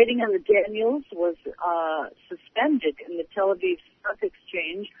 Trading on the Daniels was suspended in the Tel Aviv Stock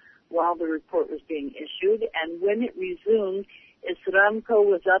Exchange while the report was being issued, and when it resumed, Isramco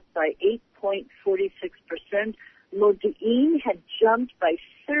was up by 8.46%. Modi'in had jumped by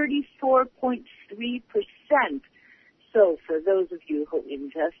 34.3%. So for those of you who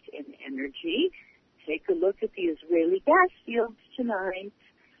invest in energy, take a look at the Israeli gas fields tonight.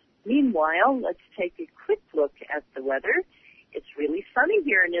 Meanwhile, let's take a quick look at the weather. It's really sunny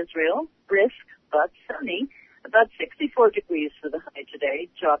here in Israel, brisk but sunny. About 64 degrees for the high today,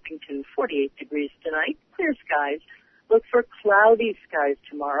 dropping to 48 degrees tonight. Clear skies. Look for cloudy skies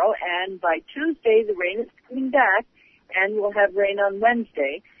tomorrow, and by Tuesday the rain is coming back, and we'll have rain on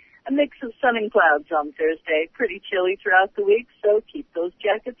Wednesday. A mix of sun and clouds on Thursday. Pretty chilly throughout the week, so keep those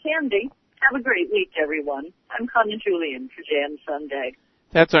jackets handy. Have a great week, everyone. I'm Chana Julian for JM Sunday.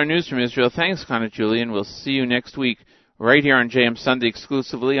 That's our news from Israel. Thanks, Chana Julian. We'll see you next week right here on JM Sunday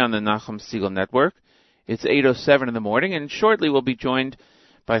exclusively on the Nachum Segal Network. It's 8:07 in the morning, and shortly we'll be joined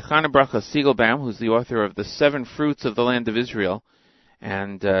by Chana Bracha Siegelbaum, who's the author of The Seven Fruits of the Land of Israel.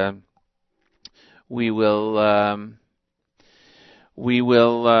 And we will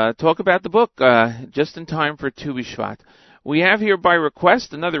talk about the book just in time for Tu B'Shvat. We have here by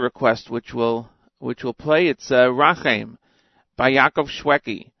request, another request which we'll play. It's Rachem by Yaakov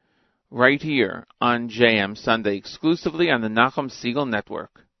Shweki, right here on JM Sunday, exclusively on the Nachum Segal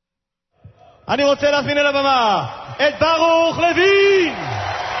Network. אני רוצה להזמין אל הבמה את ברוך לוין,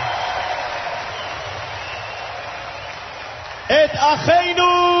 את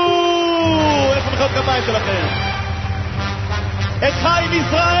אחינו, איפה מחיאות כפיים שלכם? את חיים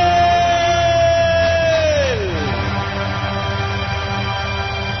ישראל,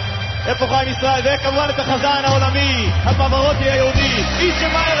 איפה חיים ישראל? וכמובן את החזן העולמי, הפברוטי היהודי,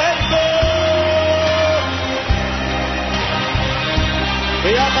 אישמעאל הרצוג,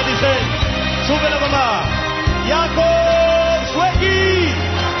 ביחד איתכם שוב אל הבמה, יעקב שווקי,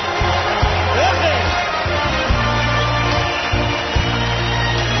 רחם.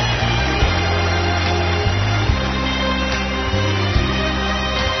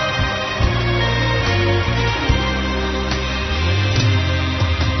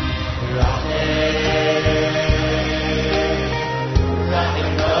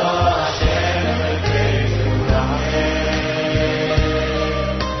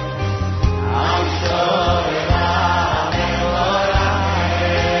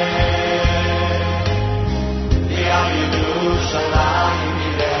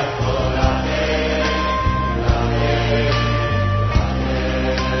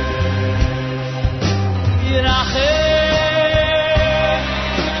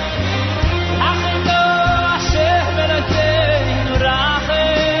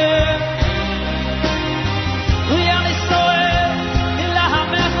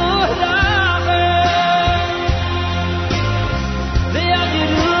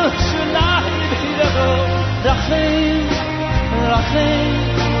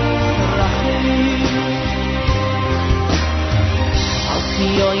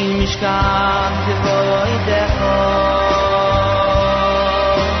 Mishkan Kevoidecho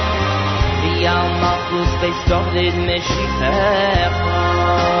V'yal Malchus stop did Meshiach.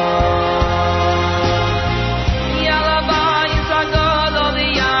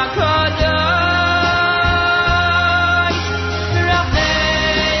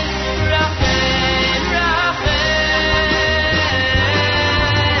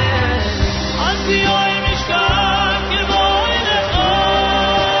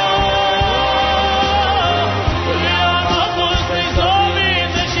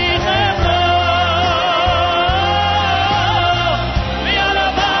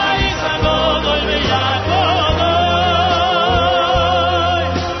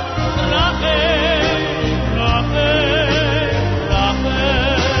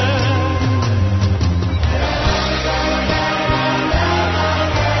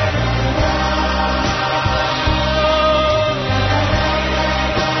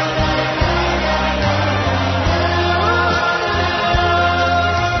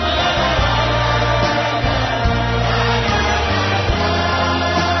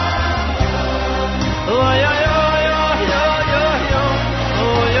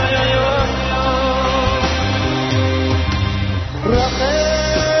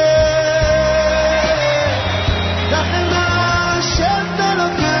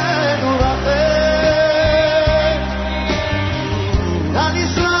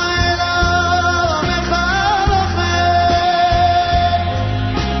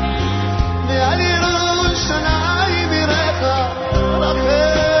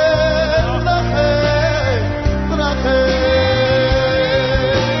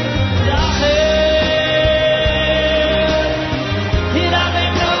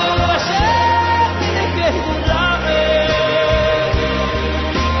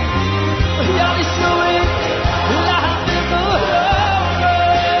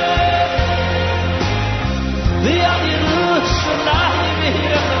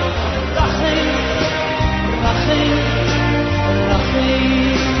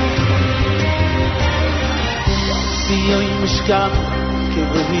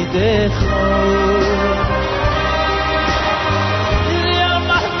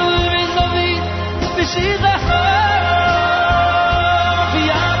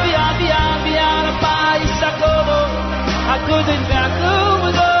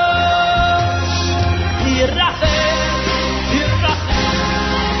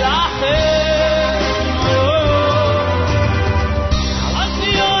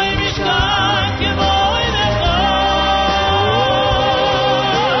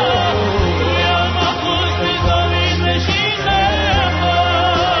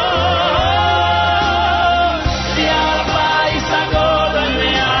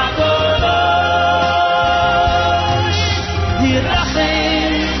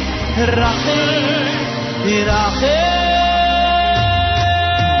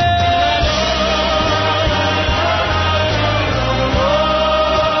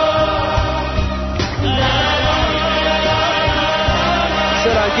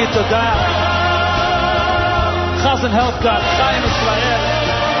 Chazan Helfgott, Chaim Israel,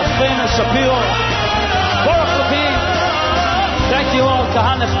 Afena Shapiro, Baruch Lapid. Thank you all,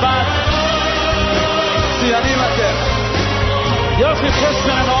 Kahan Echbad, Tziyanim Atem, Yofi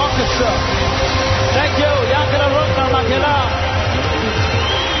Frischman and the orchestra. Thank you, Yankel Arutner Makela,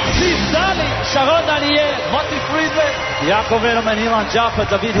 Steve Dali, Sharon Daniel, Moti Friedman, Yaakov Edelman, Ilan Jaffa,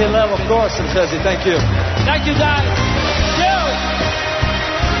 David Hillel, of course, and Chezi. Thank you. Thank you, guys. Thank you.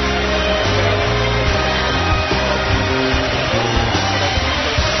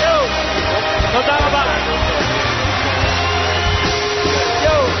 תודה רבה.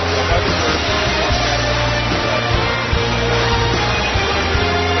 יו.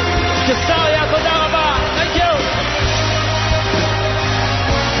 קיסריה, תודה רבה. Thank you.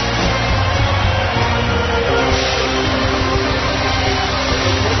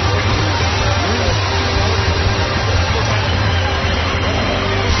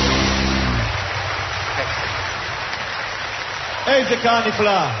 איזה קהל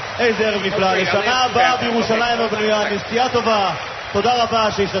נפלא, איזה ערב נפלא. לשנה הבאה בירושלים הבנויה, נסיעה טובה. תודה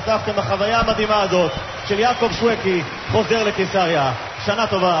רבה שהשתתפתם בחוויה המדהימה הזאת של יעקב שווקי, חוזר לקיסריה. שנה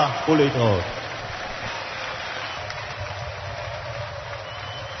טובה ולהתראות.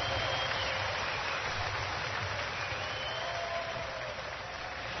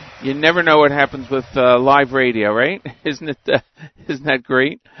 You never know what happens with live radio, right? Isn't that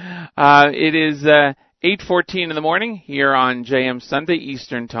great? It is 8:14 in the morning here on JM Sunday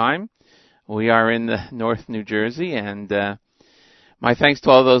Eastern Time. We are in the North New Jersey, and my thanks to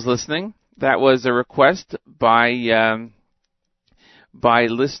all those listening. That was a request by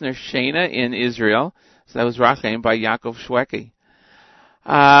listener Shana in Israel. So that was Rachem by Yaakov Shweki.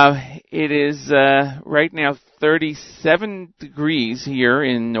 It is right now 37 degrees here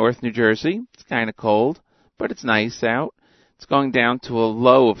in North New Jersey. It's kind of cold, but it's nice out. It's going down to a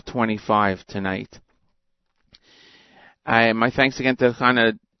low of 25 tonight. My thanks again to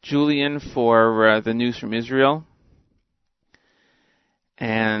Chana Julian for the news from Israel.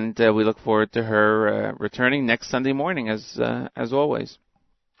 And we look forward to her returning next Sunday morning, as always.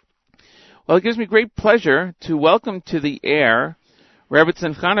 Well, it gives me great pleasure to welcome to the air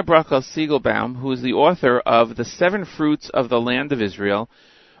Rebbetzin Chana Brachel Siegelbaum, who is the author of The Seven Fruits of the Land of Israel,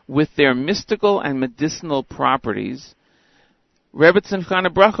 with their mystical and medicinal properties. Rebbetzin Chana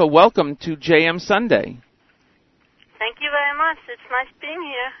Brachel, welcome to JM Sunday. Thank you very much. It's nice being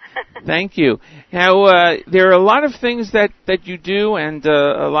here. Thank you. Now, there are a lot of things that you do and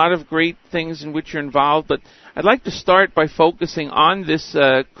a lot of great things in which you're involved, but I'd like to start by focusing on this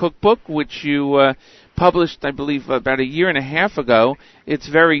cookbook, which you published, I believe, about a year and a half ago. It's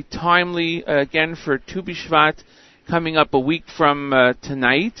very timely, again, for Tu B'Shvat, coming up a week from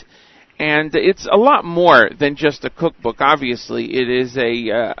tonight. And it's a lot more than just a cookbook, obviously. It is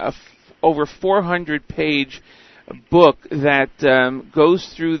a over 400-page book that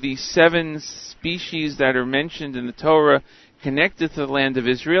goes through the 7 species that are mentioned in the Torah connected to the land of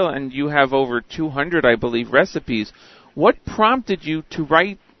Israel, and you have over 200, I believe, recipes. What prompted you to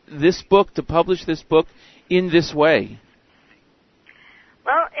write this book, to publish this book in this way?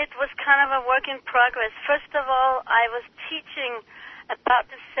 Well, it was kind of a work in progress. First of all, I was teaching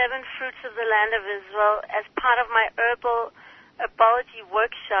about the 7 fruits of the land of Israel as part of my herbology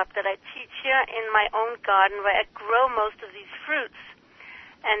workshop that I teach here in my own garden, where I grow most of these fruits.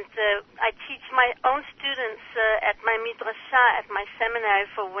 And I teach my own students at my midrasha, at my seminary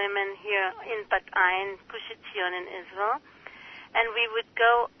for women here in Bat Ayin, Gush Etzion in Israel. And we would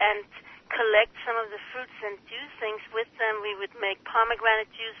go and collect some of the fruits and do things with them. We would make pomegranate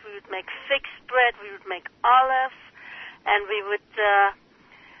juice, we would make fig spread, we would make olives, and we would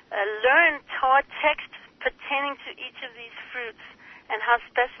learn Torah text pertaining to each of these fruits and how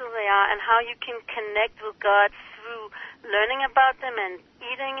special they are and how you can connect with God through learning about them and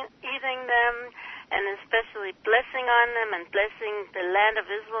eating them, and especially blessing on them and blessing the land of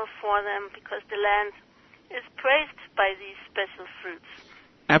Israel for them, because the land is praised by these special fruits.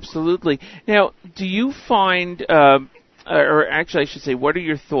 Absolutely. Now, do you find, or actually I should say, what are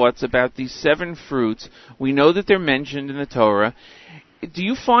your thoughts about these 7 fruits? We know that they're mentioned in the Torah. Do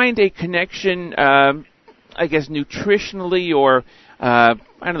you find a connection, I guess, nutritionally, or I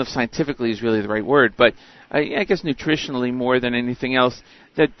don't know if scientifically is really the right word, but I guess nutritionally more than anything else,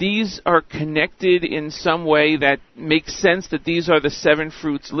 that these are connected in some way that makes sense that these are the 7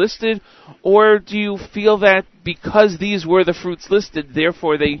 fruits listed? Or do you feel that because these were the fruits listed,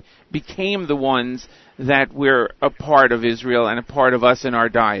 therefore they became the ones that were a part of Israel and a part of us in our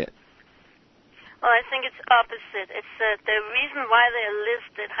diet? Well, I think it's opposite. It's the reason why they're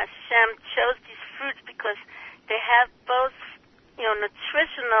listed. Hashem chose these fruits because they have both,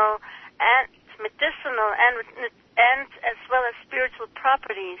 nutritional and medicinal and as well as spiritual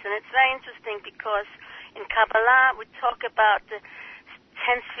properties. And it's very interesting because in Kabbalah we talk about the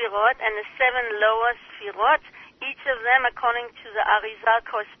 10 sfirot and the 7 lower sfirot. Each of them, according to the Arizal,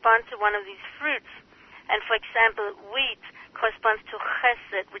 correspond to one of these fruits. And for example, wheat corresponds to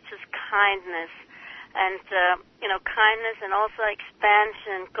chesed, which is kindness. And, kindness and also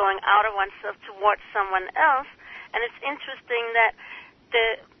expansion, going out of oneself towards someone else. And it's interesting that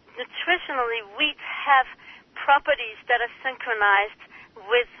nutritionally, wheat have properties that are synchronized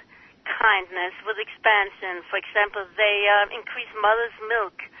with kindness, with expansion. For example, they increase mother's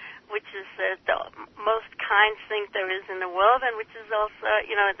milk, which is the most kind thing there is in the world, and which is also,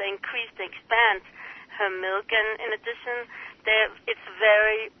 they expand her milk. And in addition, wheat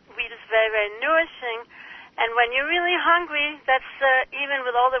is very, very nourishing. And when you're really hungry, that's even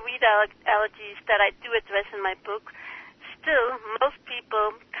with all the wheat allergies that I do address in my book, still most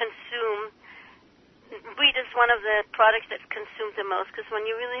people consume wheat is one of the products that's consumed the most, because when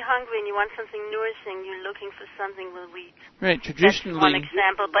you're really hungry and you want something nourishing, you're looking for something with wheat. Right, traditionally. That's one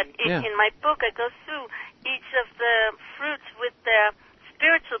example, but in my book I go through each of the fruits with their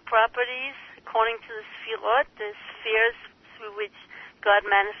spiritual properties according to the sfirot, the spheres through which God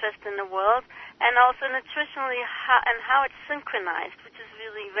manifests in the world, and also nutritionally how it's synchronized, which is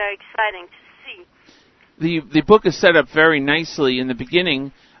really very exciting to see. The book is set up very nicely. In the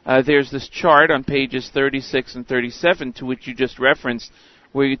beginning, there's this chart on pages 36 and 37 to which you just referenced,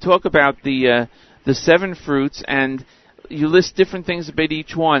 where you talk about the 7 fruits, and you list different things about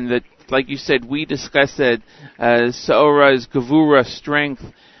each one. That, like you said, wheat is chesed, saora is gevura, strength,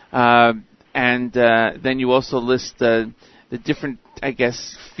 and then you also list different, I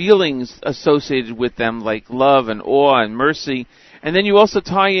guess, feelings associated with them, like love and awe and mercy. And then you also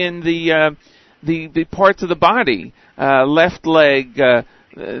tie in the parts of the body, left leg,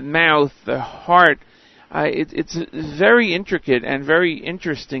 mouth, the heart. It's very intricate and very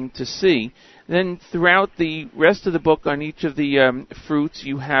interesting to see. Then throughout the rest of the book, on each of the fruits,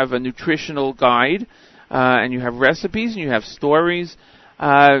 you have a nutritional guide, and you have recipes, and you have stories.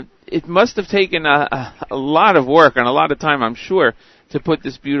 It must have taken a lot of work and a lot of time, I'm sure, to put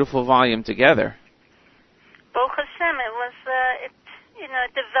this beautiful volume together. Baruch Hashem, it was, it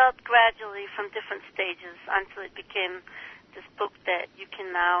developed gradually from different stages until it became this book that you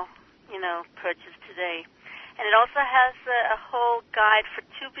can now, purchase today. And it also has a whole guide for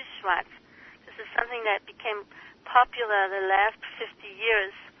Tu B'Shvat. This is something that became popular the last 50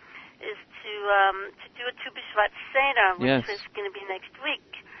 years, is to do a Tu B'Shvat Seder, which is going to be next week.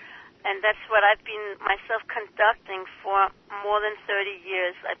 And that's what I've been myself conducting for more than 30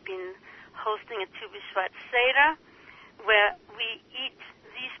 years. I've been hosting a Tu B'Shvat Seder, where we eat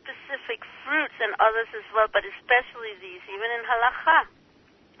these specific fruits and others as well, but especially these. Even in Halacha,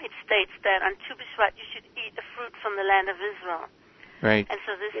 it states that on Tu B'Shvat you should eat a fruit from the land of Israel. Right. And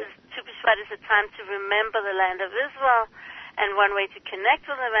so this is, Tu B'Shvat is a time to remember the land of Israel, and one way to connect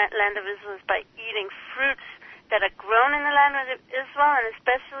with the land of Israel is by eating fruits that are grown in the land of Israel, and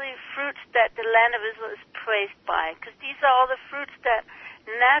especially fruits that the land of Israel is praised by, because these are all the fruits that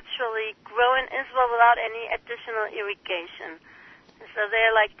naturally grow in Israel without any additional irrigation. So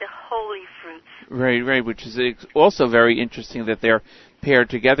they're like the holy fruits. Right, which is also very interesting that they're paired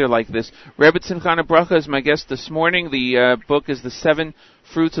together like this. Rebbe Simchana Bracha is my guest this morning. The book is The 7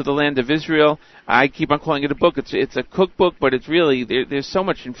 Fruits of the Land of Israel. I keep on calling it a book. It's a cookbook, but it's really, there's so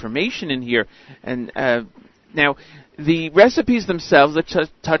much information in here. And now, the recipes themselves, let's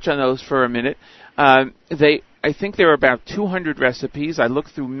touch on those for a minute. I think there are about 200 recipes. I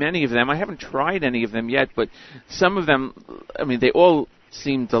looked through many of them. I haven't tried any of them yet, but some of them, they all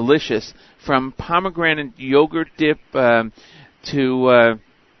seem delicious. From pomegranate yogurt dip to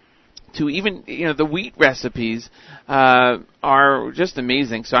even, the wheat recipes are just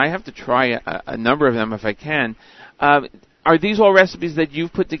amazing. So I have to try a number of them if I can. Are these all recipes that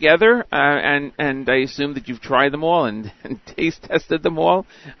you've put together, and I assume that you've tried them all and taste tested them all?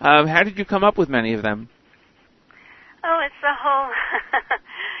 How did you come up with many of them? Oh, it's a whole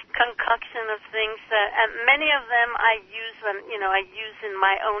concoction of things. Many of them I use in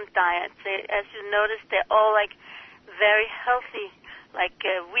my own diet. As you notice, they're all like very healthy, like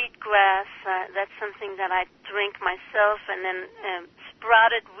wheatgrass. That's something that I drink myself, and then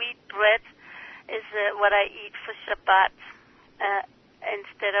sprouted wheat bread is what I eat for Shabbat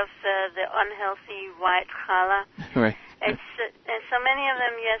instead of the unhealthy white challah. Right. And so many of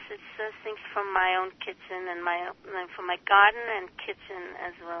them, yes, it's things from my own kitchen and from my garden and kitchen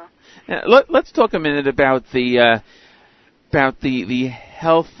as well. Now, let's talk a minute about the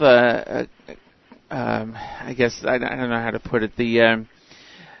health. I guess I don't know how to put it.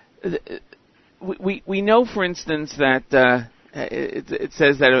 We know, for instance, that it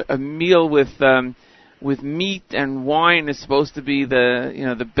says that a meal with meat and wine is supposed to be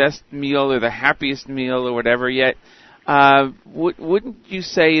the best meal or the happiest meal or whatever. Yet, wouldn't you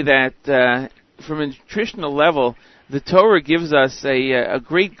say that from a nutritional level, the Torah gives us a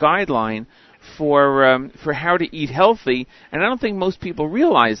great guideline for how to eat healthy, and I don't think most people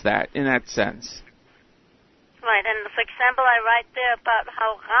realize that in that sense. Right, and for example, I write there about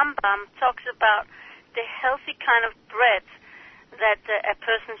how Rambam talks about the healthy kind of bread that a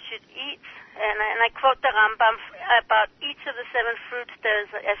person should eat. And I quote the Rambam about each of the 7 fruits.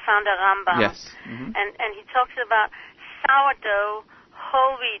 I found a Rambam. Yes. Mm-hmm. And he talks about sourdough,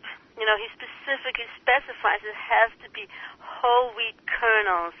 whole wheat. He specifically specifies it has to be whole wheat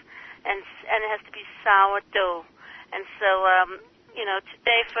kernels, and it has to be sourdough. And so,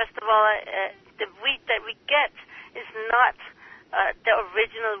 today, first of all, the wheat that we get is not the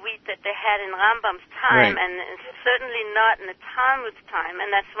original wheat that they had in Rambam's time, right. And certainly not in the Talmud's time.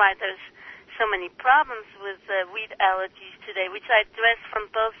 And that's why there's so many problems with wheat allergies today, which I address from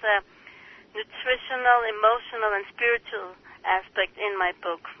both a nutritional, emotional, and spiritual aspect in my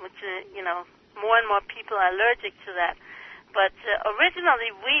book, which, more and more people are allergic to that. But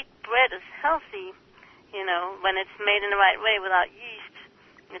originally, wheat bread is healthy, when it's made in the right way without yeast,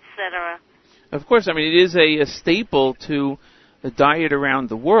 etc. Of course, it is a staple to the diet around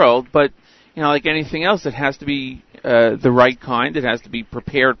the world, but, like anything else, it has to be the right kind. It has to be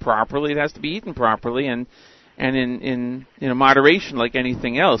prepared properly. It has to be eaten properly, and in moderation, like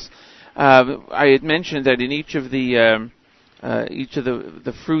anything else. I had mentioned that in each of the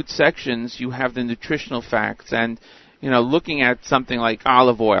fruit sections, you have the nutritional facts, and looking at something like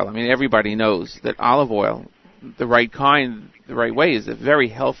olive oil. I mean, everybody knows that olive oil, the right kind, the right way, is a very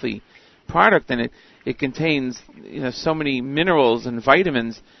healthy product, and it contains so many minerals and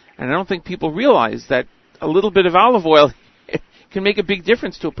vitamins. And I don't think people realize that a little bit of olive oil can make a big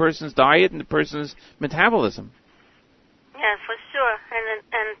difference to a person's diet and a person's metabolism. Yeah, for sure.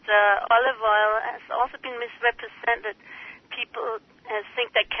 And olive oil has also been misrepresented. People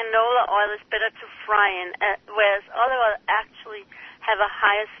think that canola oil is better to fry in, whereas olive oil actually have a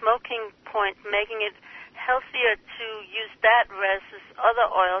higher smoking point, making it healthier to use that versus other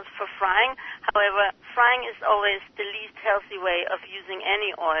oils for frying. However, frying is always the least healthy way of using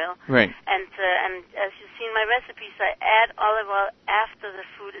any oil. Right. And as you see in my recipes, I add olive oil after the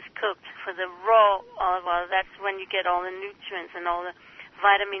food is cooked. For the raw olive oil, that's when you get all the nutrients and all the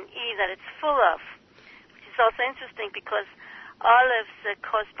vitamin E that it's full of. Which is also interesting because olives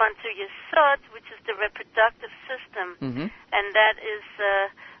correspond to yesod, which is the reproductive system, and that is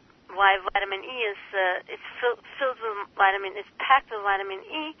why vitamin E is it's filled with vitamin, it's packed with vitamin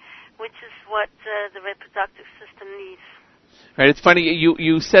E, which is what the reproductive system needs. Right. It's funny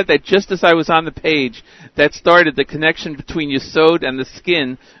you said that just as I was on the page that started the connection between yesod and the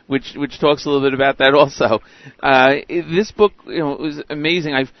skin, which talks a little bit about that also. This book, was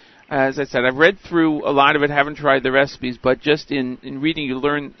amazing. As I said, I've read through a lot of it, haven't tried the recipes, but just in reading you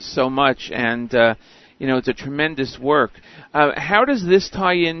learn so much, and it's a tremendous work. How does this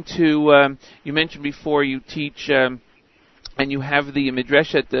tie into, you mentioned before you teach, and you have the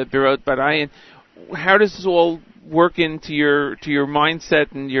Midrash at the Birot Barayan. How does this all work into your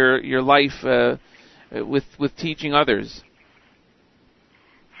mindset and your life with teaching others?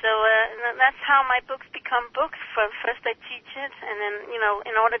 So that's how my books become books. First I teach it, and then,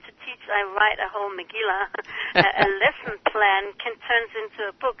 in order to teach, I write a whole Megillah. A lesson plan turns into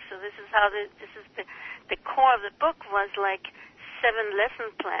a book. So this is how the core of the book was like 7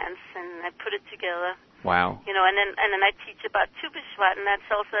 lesson plans, and I put it together. Wow. And then I teach about Tu B'Shvat, and that's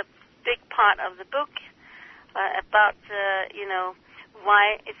also a big part of the book about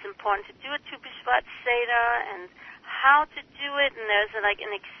why it's important to do a Tu B'Shvat Seder and how to do it, and there's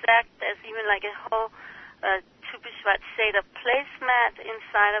there's even like a whole Tu B'Shvat Seder placemat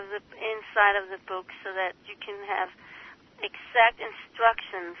inside of the book, so that you can have exact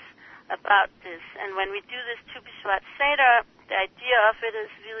instructions about this. And when we do this Tu B'Shvat Seder, the idea of it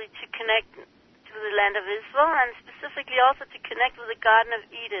is really to connect to the land of Israel, and specifically also to connect with the Garden of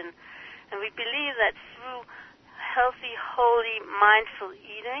Eden. And we believe that through healthy, holy, mindful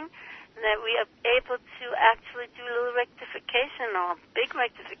eating, that we are able to actually do a little rectification or big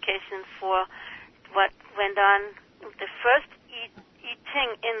rectification for what went on the first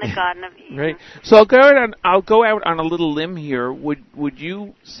eating in the Garden of Eden. Right. So I'll go out on a little limb here. Would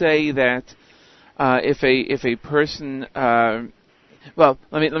you say that if a person well,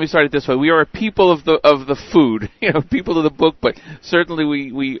 let me start it this way. We are a people of the food, people of the book, but certainly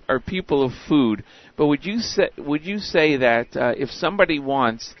we are people of food. But would you say that if somebody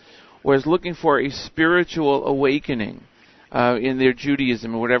wants or is looking for a spiritual awakening in their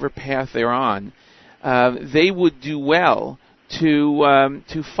Judaism or whatever path they're on, they would do well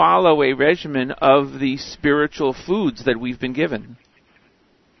to follow a regimen of the spiritual foods that we've been given?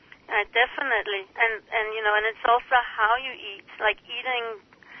 Definitely, and it's also how you eat. Like eating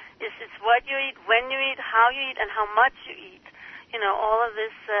it's what you eat, when you eat, how you eat, and how much you eat. All of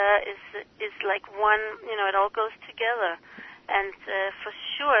this is like one. It all goes together, and for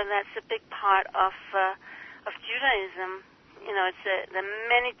sure that's a big part of Judaism. It's there are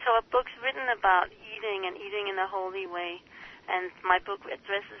many Torah books written about eating and eating in a holy way. And my book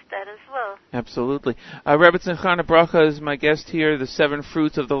addresses that as well. Absolutely. Rebbetzin Chana Bracha is my guest here, the 7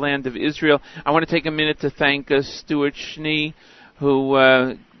 Fruits of the Land of Israel. I want to take a minute to thank Stuart Schnee, who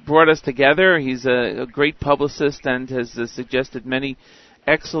brought us together. He's a great publicist and has suggested many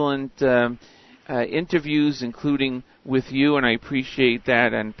excellent interviews, including with you, and I appreciate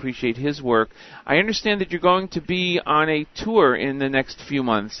that and appreciate his work. I understand that you're going to be on a tour in the next few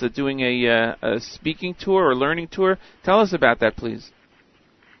months, doing a speaking tour or learning tour. Tell us about that, please.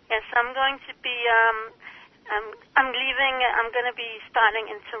 Yes, I'm going to be, I'm leaving, I'm going to be starting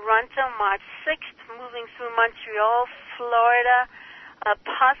in Toronto March 6th, moving through Montreal, Florida,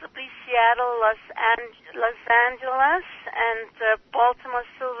 possibly Seattle, Los Angeles, and Baltimore,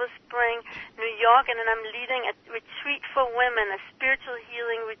 Silver Spring, New York, and then I'm leading a retreat for women, a spiritual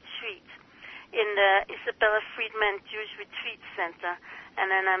healing retreat in the Isabella Friedman Jewish Retreat Center. And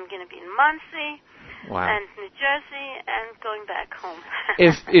then I'm going to be in Muncie and New Jersey and going back home.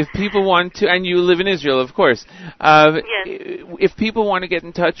 If people want to, and you live in Israel, of course. Yes. If people want to get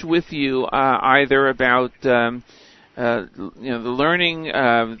in touch with you, either about the learning,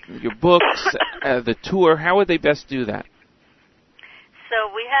 your books, the tour? How would they best do that? So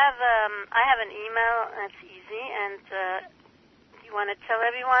we have, I have an email. That's easy, and you want to tell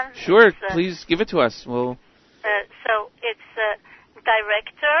everyone? Sure, please give it to us. We'll. So it's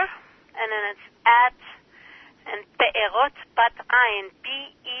director, and then it's at, and Be'erot Bat Ayin,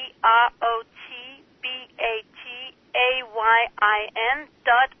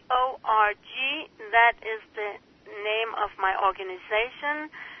 BEROTBATAYIN.org. That is the name of my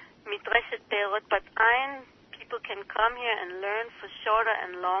organization, Midreshet Be'erot Bat Ayin. People can come here and learn for shorter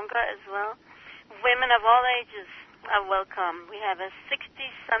and longer as well. Women of all ages are welcome. We have a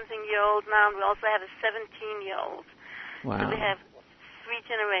 60-something-year-old now, and we also have a 17-year-old. Wow. So we have 3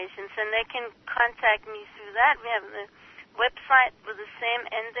 generations, and they can contact me through that. We have the website with the same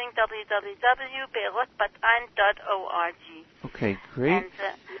ending, www.be'erotbatayin.org. Okay, great. And,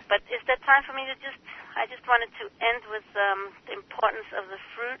 but is there time for me to I just wanted to end with the importance of the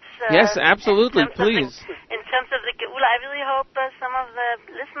fruits. Yes, absolutely, please. In terms of the Geula, I really hope some of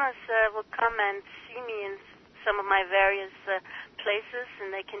the listeners will come and see me in some of my various places,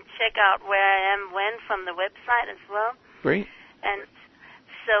 and they can check out where I am when from the website as well. Great. And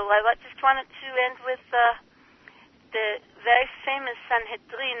so I just wanted to end with the very famous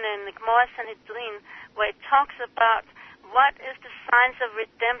Sanhedrin, and the Gemara Sanhedrin, where it talks about what is the signs of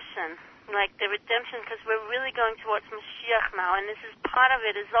redemption, like the redemption, because we're really going towards Mashiach now, and this is part of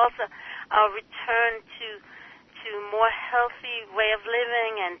it, is also our return to more healthy way of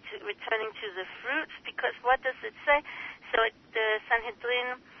living and to returning to the fruits, because what does it say? So the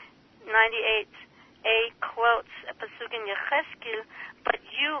Sanhedrin 98a quotes a pasuk in Yechezkel, but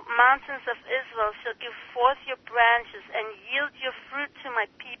you, mountains of Israel, shall give forth your branches and yield your fruit to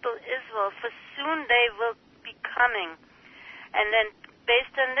my people Israel, for soon they will be coming. And then,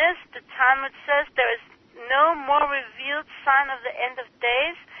 based on this, the Talmud says there is no more revealed sign of the end of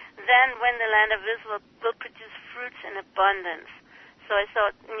days than when the land of Israel will produce fruits in abundance. So I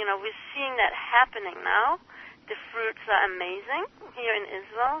thought, we're seeing that happening now. The fruits are amazing here in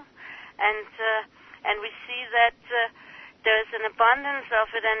Israel, and we see that there's an abundance of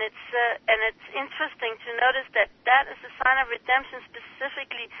it, and it's interesting to notice that is a sign of redemption,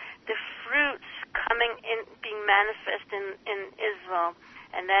 specifically the fruits coming in, being manifest in Israel,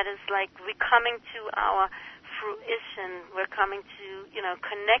 and that is like we're coming to our fruition. We're coming to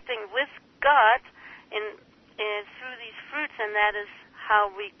connecting with God through these fruits, and that is how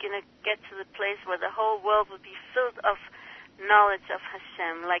we're gonna get to the place where the whole world will be filled of knowledge of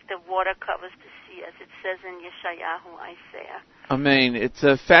Hashem, like the water covers the sea, as it says in Yeshayahu, Isaiah. Amen. It's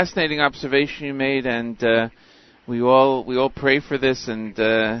a fascinating observation you made, and we all pray for this, and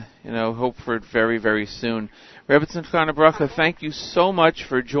hope for it very, very soon. Rebbetzin Chana Bracha, thank you so much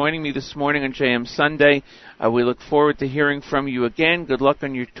for joining me this morning on JM Sunday. We look forward to hearing from you again. Good luck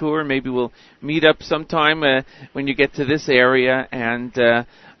on your tour. Maybe we'll meet up sometime when you get to this area, and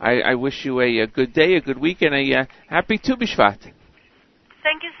I wish you a good day, a good week, and a happy Tu B'Shvat.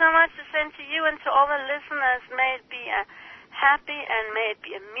 Thank you so much. The same to you and to all the listeners. May it be a happy and may it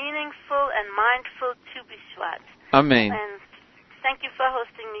be a meaningful and mindful Tu B'Shvat. Amen. And thank you for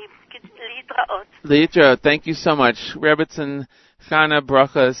hosting me. Litraot. Litraot. Thank you so much. Rebbetzin Chana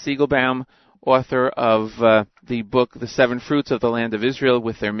Bracha Siegelbaum, author of the book, The 7 Fruits of the Land of Israel,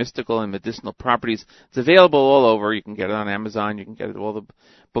 with their mystical and medicinal properties. It's available all over. You can get it on Amazon. You can get it at all the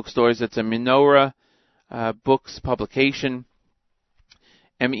bookstores. It's a Menorah Books publication.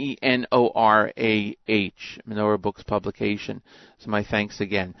 Menorah, Menorah Books publication. So my thanks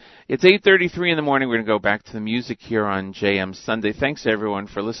again. It's 8:33 in the morning. We're going to go back to the music here on JM Sunday. Thanks everyone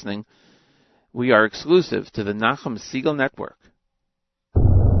for listening. We are exclusive to the Nachum Segal Network.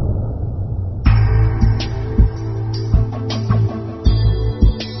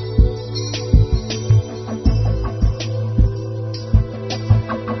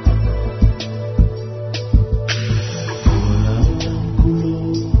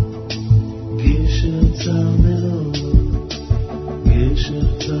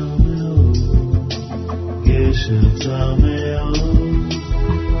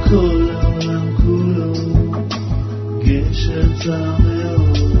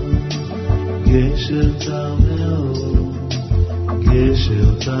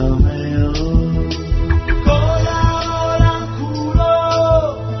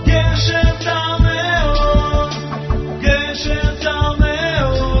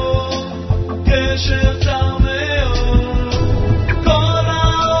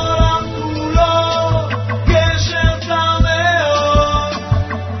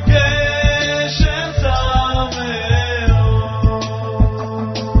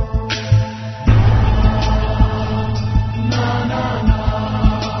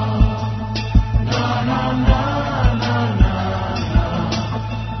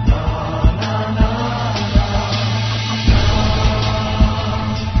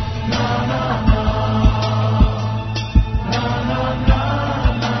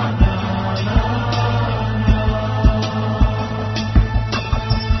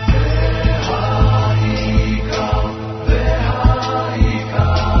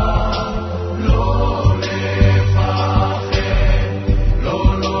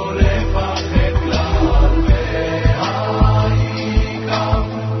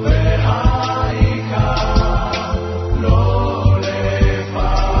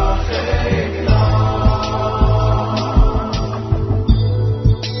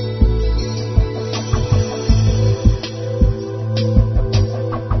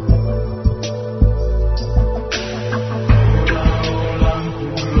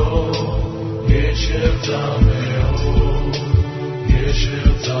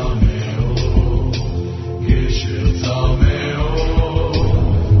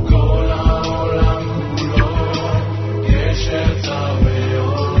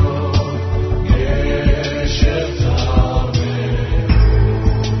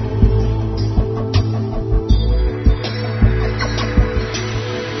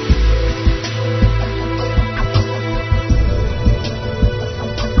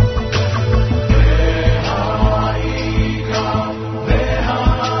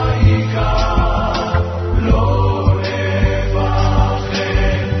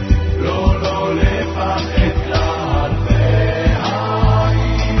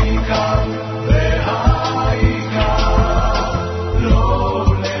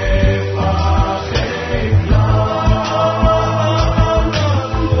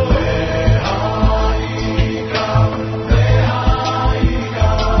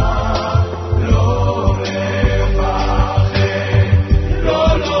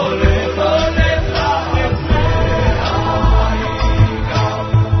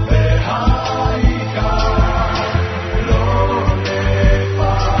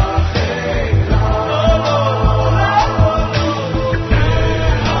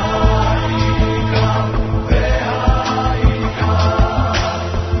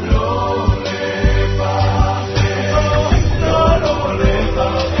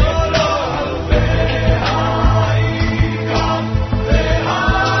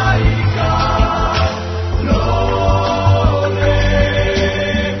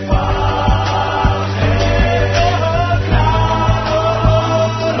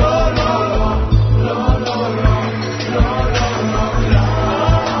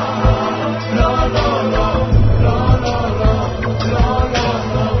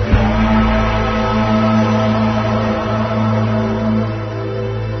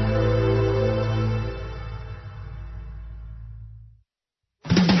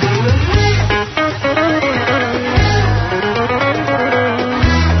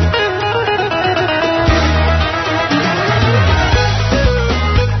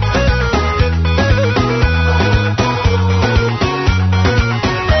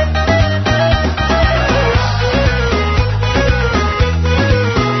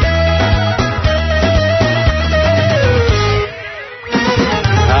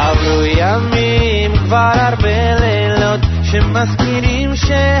 שמזכירים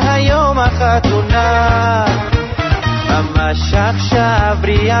שהיום החתונה ממש עכשיו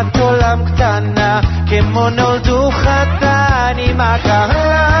בריאת עולם קטנה כמו נולדו חתן עם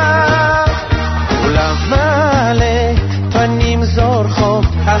הכלה עולם מלא פנים זורחות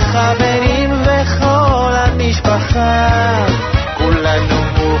החברים וכל המשפחה כולנו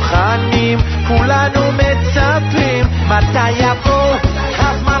מוכנים כולנו מצפים מתי יבוא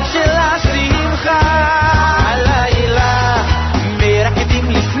הזמן של השמחה הלילה מרקדים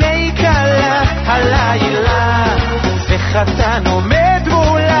לפני כלה הלילה וחתן עומד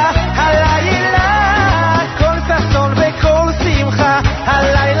מולה הלילה כל ששון וכל שמחה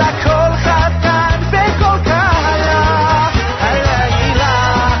הלילה כל חתן וכל כלה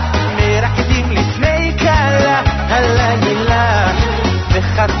הלילה מרקדים לפני כלה הלילה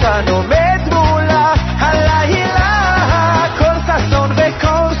וחתן עומד מולה הלילה כל ששון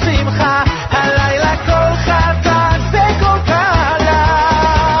וכל שמחה הלילה כל חתן וכל כלה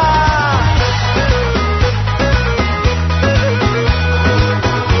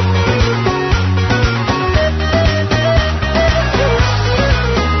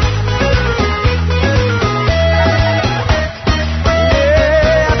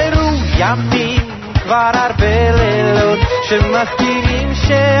עברו ימים כבר הרבה לילות שמזכירים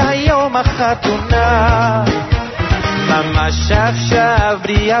שהיום החתונה ממש עכשיו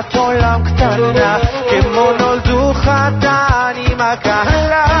בריאת עולם קטנה כמו נולדו חתן עם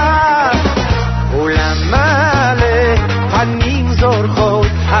הקהלה עולם מלא פנים זורחות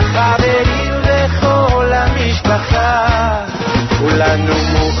החברים וכל המשפחה כולנו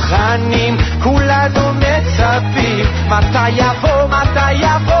מוכנים כולנו מצפים מתי יבוא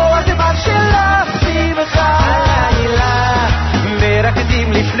הזמן של השמחה הלילה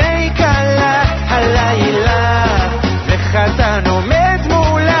מרקדים לפני כלה הלילה וחתן עומד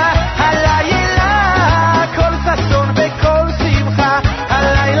מולה הלילה כל ששון וכל שמחה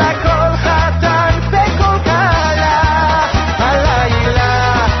הלילה כל חתן וכל כלה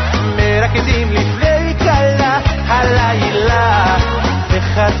הלילה מרקדים לפני כלה הלילה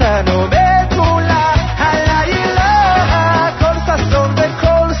וחתן עומד מולה הלילה כל ששון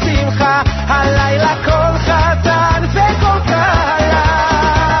וכל שמחה הלילה כל חתן וכל כלה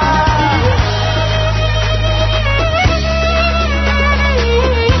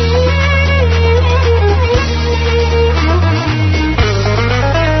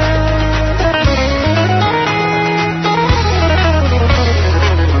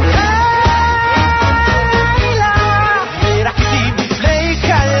מרקדים לפני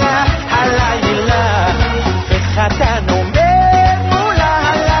כלה הלילה וחתן עומד מולה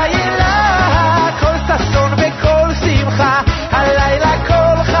הלילה כל ששון וכל שמחה הלילה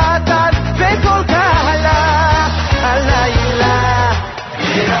כל חתן וכל כלה הלילה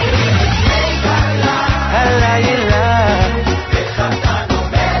מרקדים לפני כלה הלילה וחתן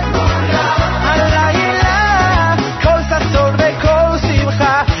עומד מולה הלילה כל ששון וכל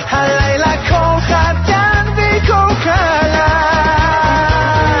שמחה הלילה כל חתן וכל כלה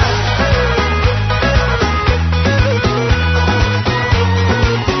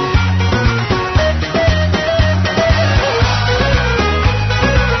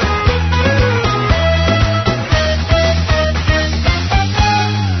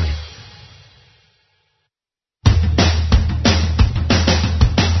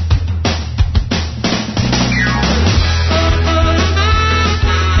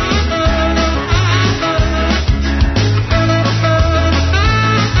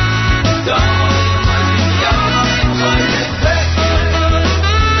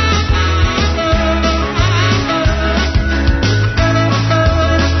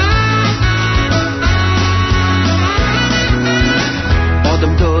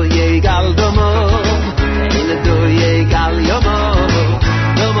Odom do yegal domo, ina do yegal yomo,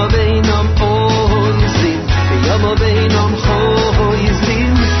 domo beinom oizlim, yomo beinom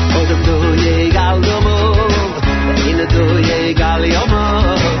oizlim. Odom do yegal domo, ina do yegal yomo,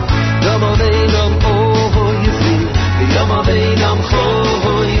 domo beinom oizlim, yomo beinom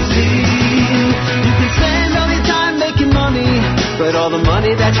oizlim. You can spend all your time making money, but all the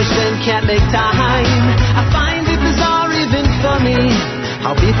money that you spend can't make time. I find it bizarre, even funny,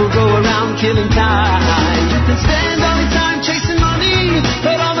 how people go around killing time. You can spend all your time chasing money,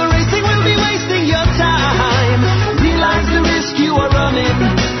 but all the racing will be wasting your time. Realize the risk you are running,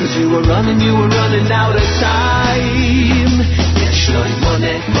 cause you were running out of time. Yesh lo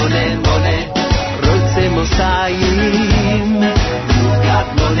money, money, money, rotze mosayim. You've got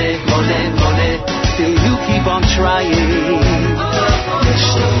money, money, money, still you keep on trying. Yesh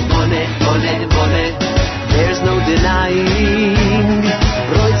lo money, money, money, there's no denying.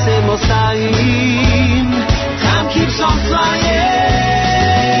 Rotze mosayim, time keeps on flying.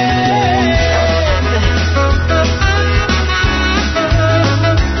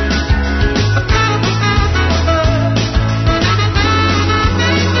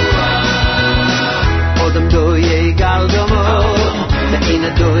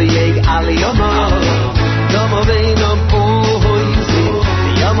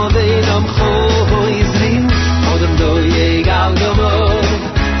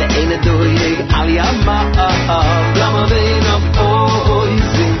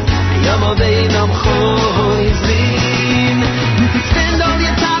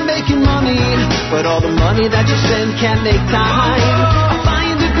 all the money that you spend can't make time. I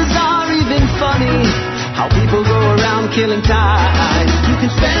find it bizarre, even funny, how people go around killing time. You can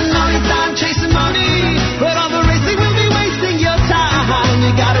spend all your time chasing money, but all the racing will be wasting your time.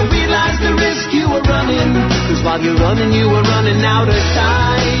 You gotta realize the risk you are running, cause while you're running, you are running out of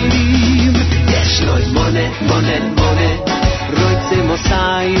time. Yes, Lord, money, money, money, Roitze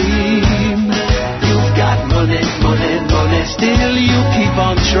Mosayim. You've got money, money, money, still you keep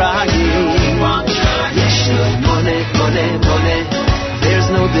on trying. Yes, Lord, money, money, money, there's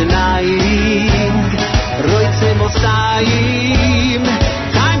no denying. Roitze Mosayim,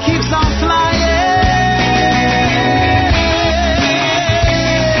 time keeps on flying.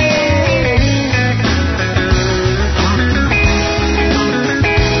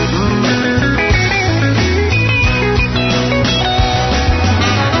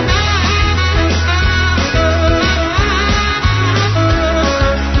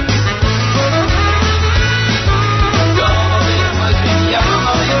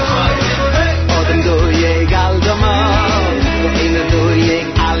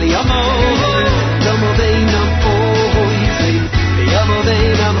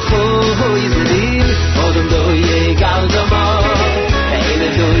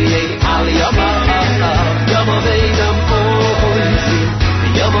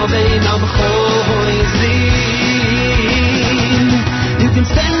 You can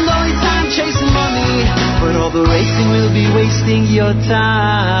spend all your time chasing money, but all the racing will be wasting your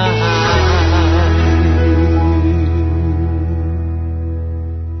time.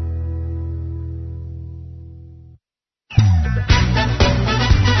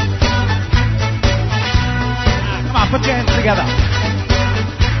 Come on, put your hands together.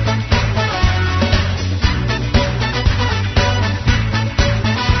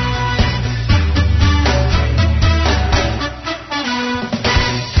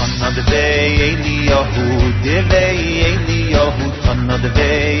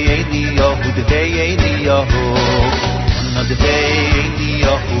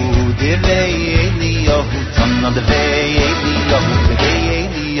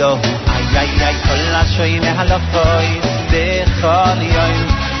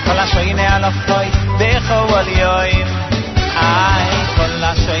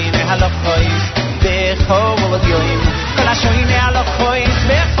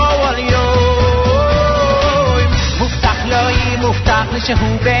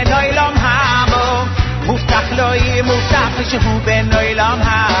 שהוא בן עולם הבא מובטח לו יהיה מובטח שהוא בן עולם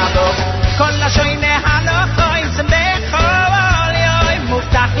הבא כל השויני הלכוי זה בכל יום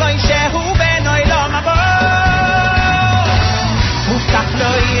מובטח לו שהוא בן עולם הבא מובטח לו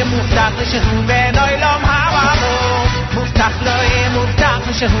יהיה מובטח שהוא בן עולם הבא מובטח לו יהיה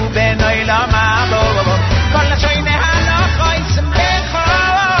מובטח שהוא בן עולם הבא כל השויני הלכוי זה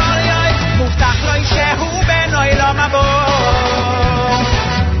בכל יום מובטח לו שהוא בן עולם הבא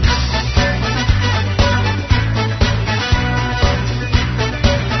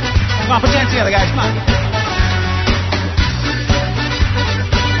Come on, put your hands together, guys. Come on.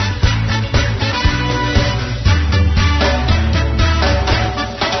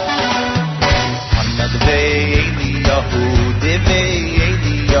 Another day, Eliyahu, the day,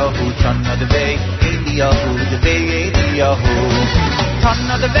 Eliyahu, another day, Eliyahu, the day, Eliyahu,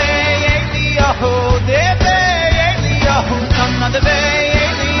 another day, Eliyahu, the day, Eliyahu, another day,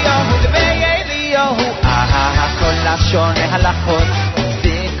 Eliyahu, the day, Eliyahu. Kol hashoneh halachot.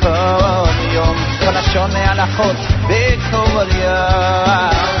 כל יום, כל השונה הלכות בכל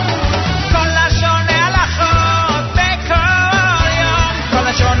יום כל השונה הלכות בכל יום כל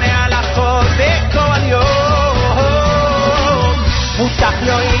השונה הלכות בכל יום מובטח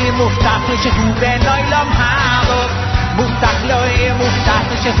לו יהיה מובטח לו שהוא בן עולם הבא מובטח לו יהיה מובטח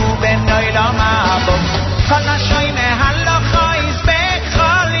לו שהוא בן עולם הבא כל השונה הלכות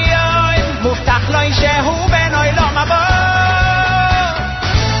בכל יום מובטח לו שהוא בן עולם הבא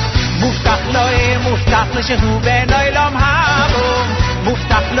מובטח לו שהוא בן עולם הבא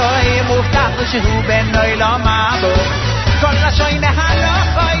מובטח לו שהוא בן עולם הבא כל השויני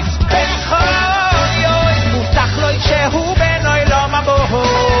הלכות בכל יום מובטח לו שהוא בן עולם הבא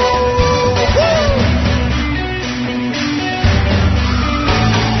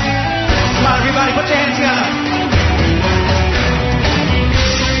Come on everybody put your hands together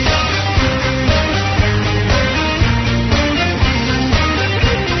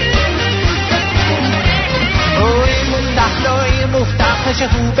מובטח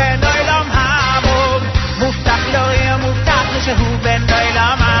שהוא בן עולם הבא מובטח לו יהיה מובטח שהוא בן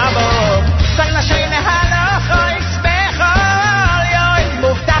עולם הבא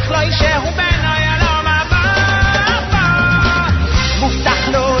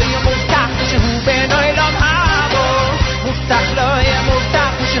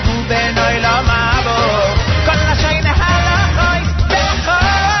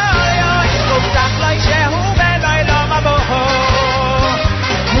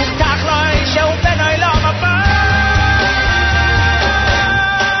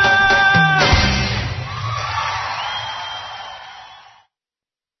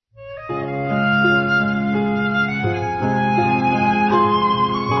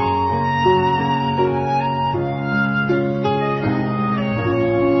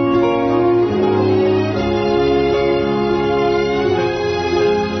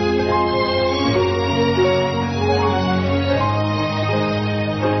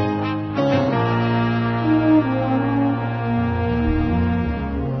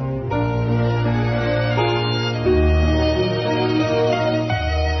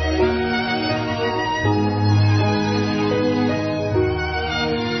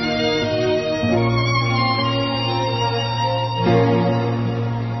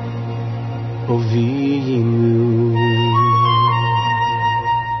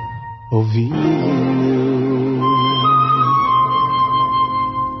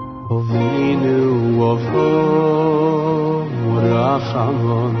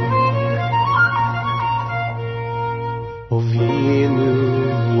Rachamon Ovinu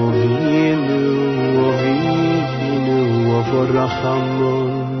Ovinu Ovinu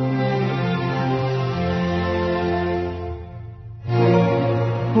Rachamon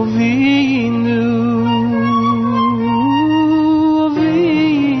Ovinu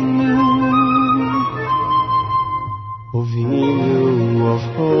Ovinu Ovinu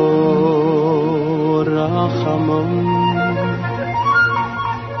Rachamon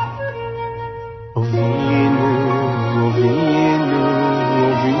Ovinu Ovinu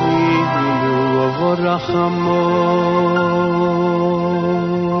Ovinu Rachamon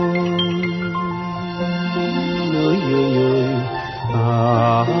Oy oy oy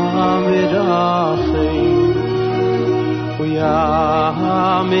Amirachim Oy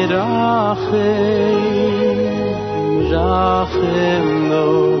Amirachim Rachem no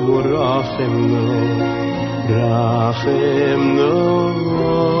Rachem no Rachem no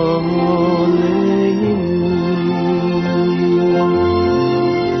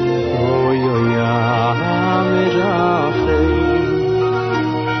Oy oy Amirachim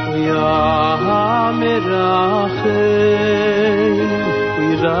Oy Amirachim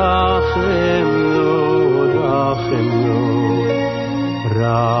Oy Rachem no Rachem no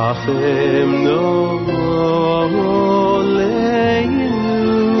Rachem no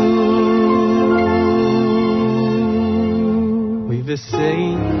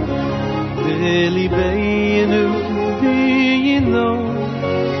V'sein v'libeinu v'yino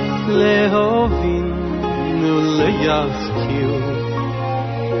lehovinu leyaskiu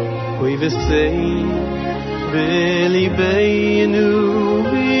Oy v'sein v'libeinu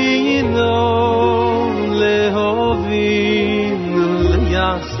v'yino lehovinu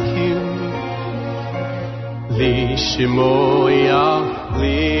leyaskiu Lishmoya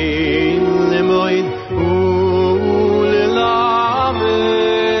lemoid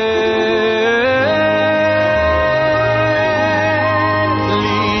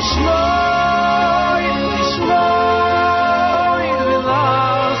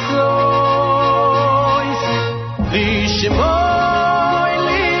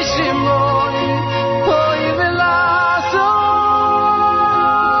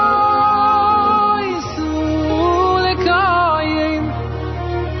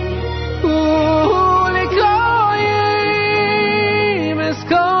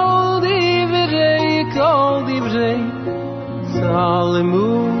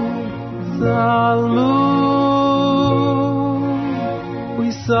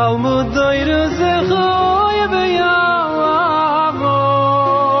Salmo doiro zechoy beyamo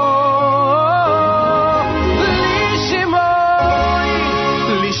Lishmoy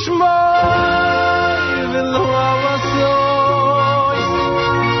Lishmoy velo avasoy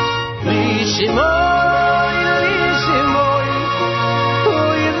Lishmoy Lishmoy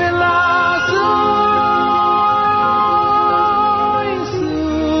oy velasoy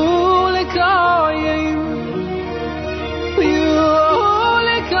Sulekayim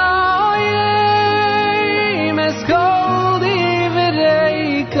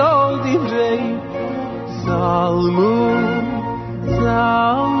Salmu,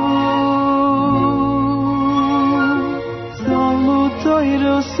 Salmu,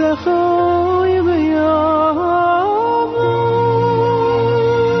 Toiro Sechoy B'Yamo.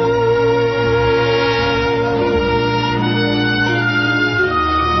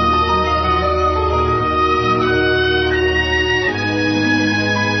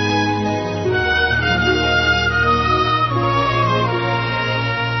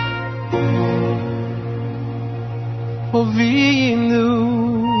 Ovinu,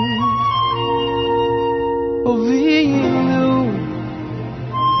 Ovinu,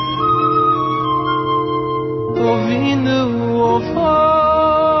 Ovinu,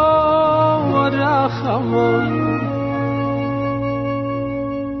 Rachamon.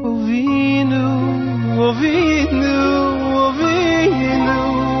 Ovinu, Ovinu, Ovinu,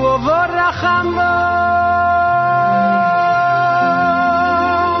 Rachamon.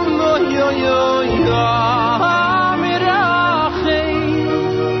 Oy oy oy oy.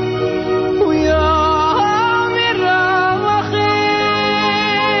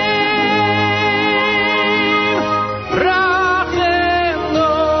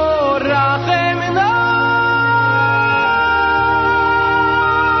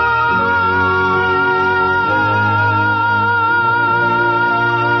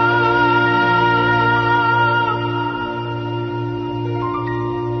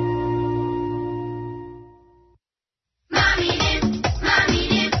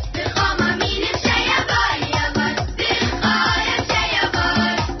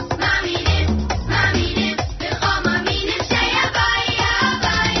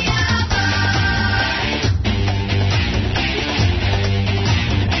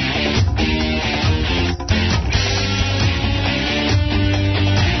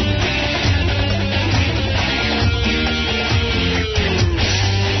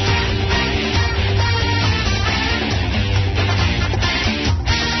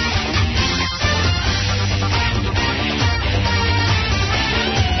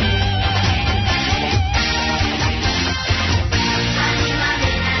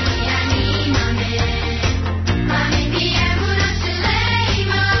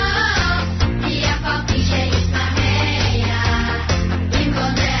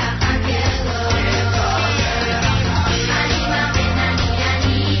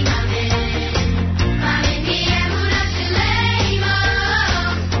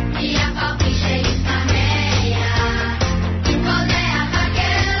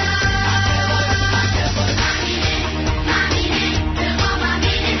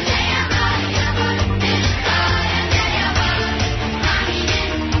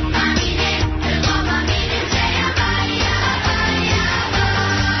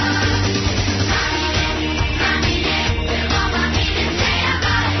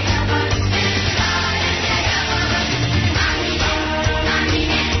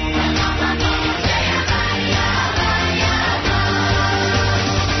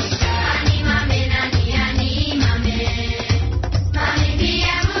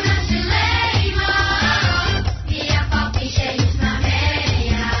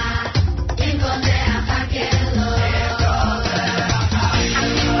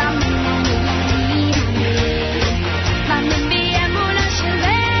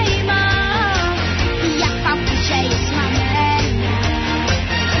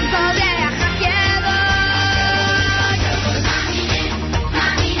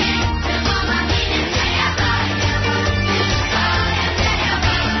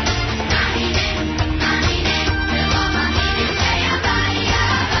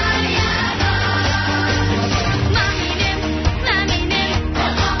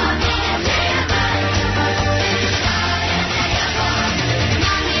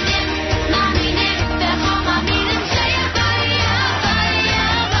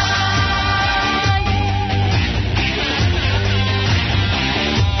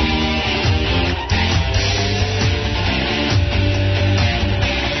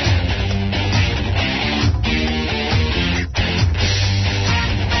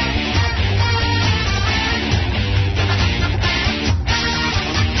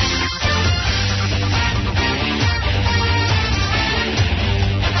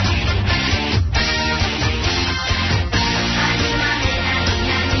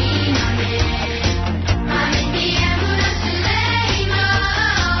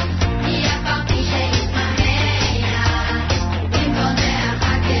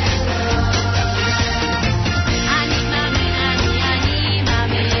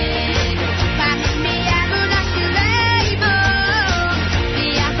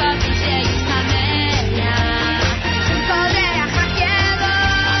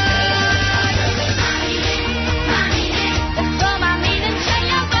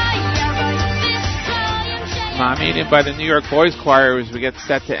 Comedian by the New York Boys Choir as we get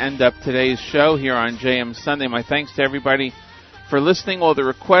set to end up today's show here on JM Sunday. My thanks to everybody for listening, all the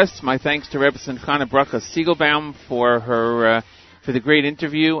requests. My thanks to Rebbetzin Chana Bracha Siegelbaum for her for the great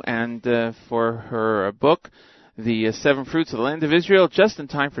interview and for her book, The Seven Fruits of the Land of Israel, just in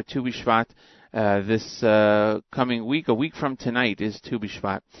time for Tu B'Shvat. This coming week, a week from tonight, is Tu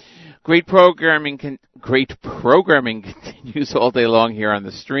B'Shvat. Great programming continues all day long here on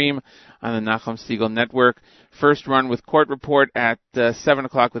the stream on the Nachum Segal Network. First run with Court Report at 7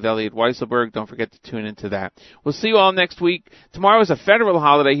 o'clock with Elliot Weisselberg. Don't forget to tune into that. We'll see you all next week. Tomorrow is a federal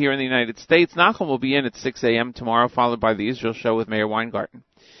holiday here in the United States. Nachum will be in at 6 a.m. tomorrow, followed by the Israel Show with Mayor Weingarten.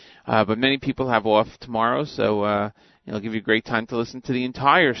 But many people have off tomorrow, so it'll give you a great time to listen to the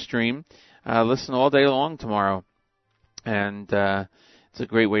entire stream. Listen all day long tomorrow. And it's a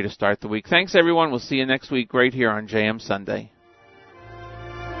great way to start the week. Thanks, everyone. We'll see you next week right here on JM Sunday.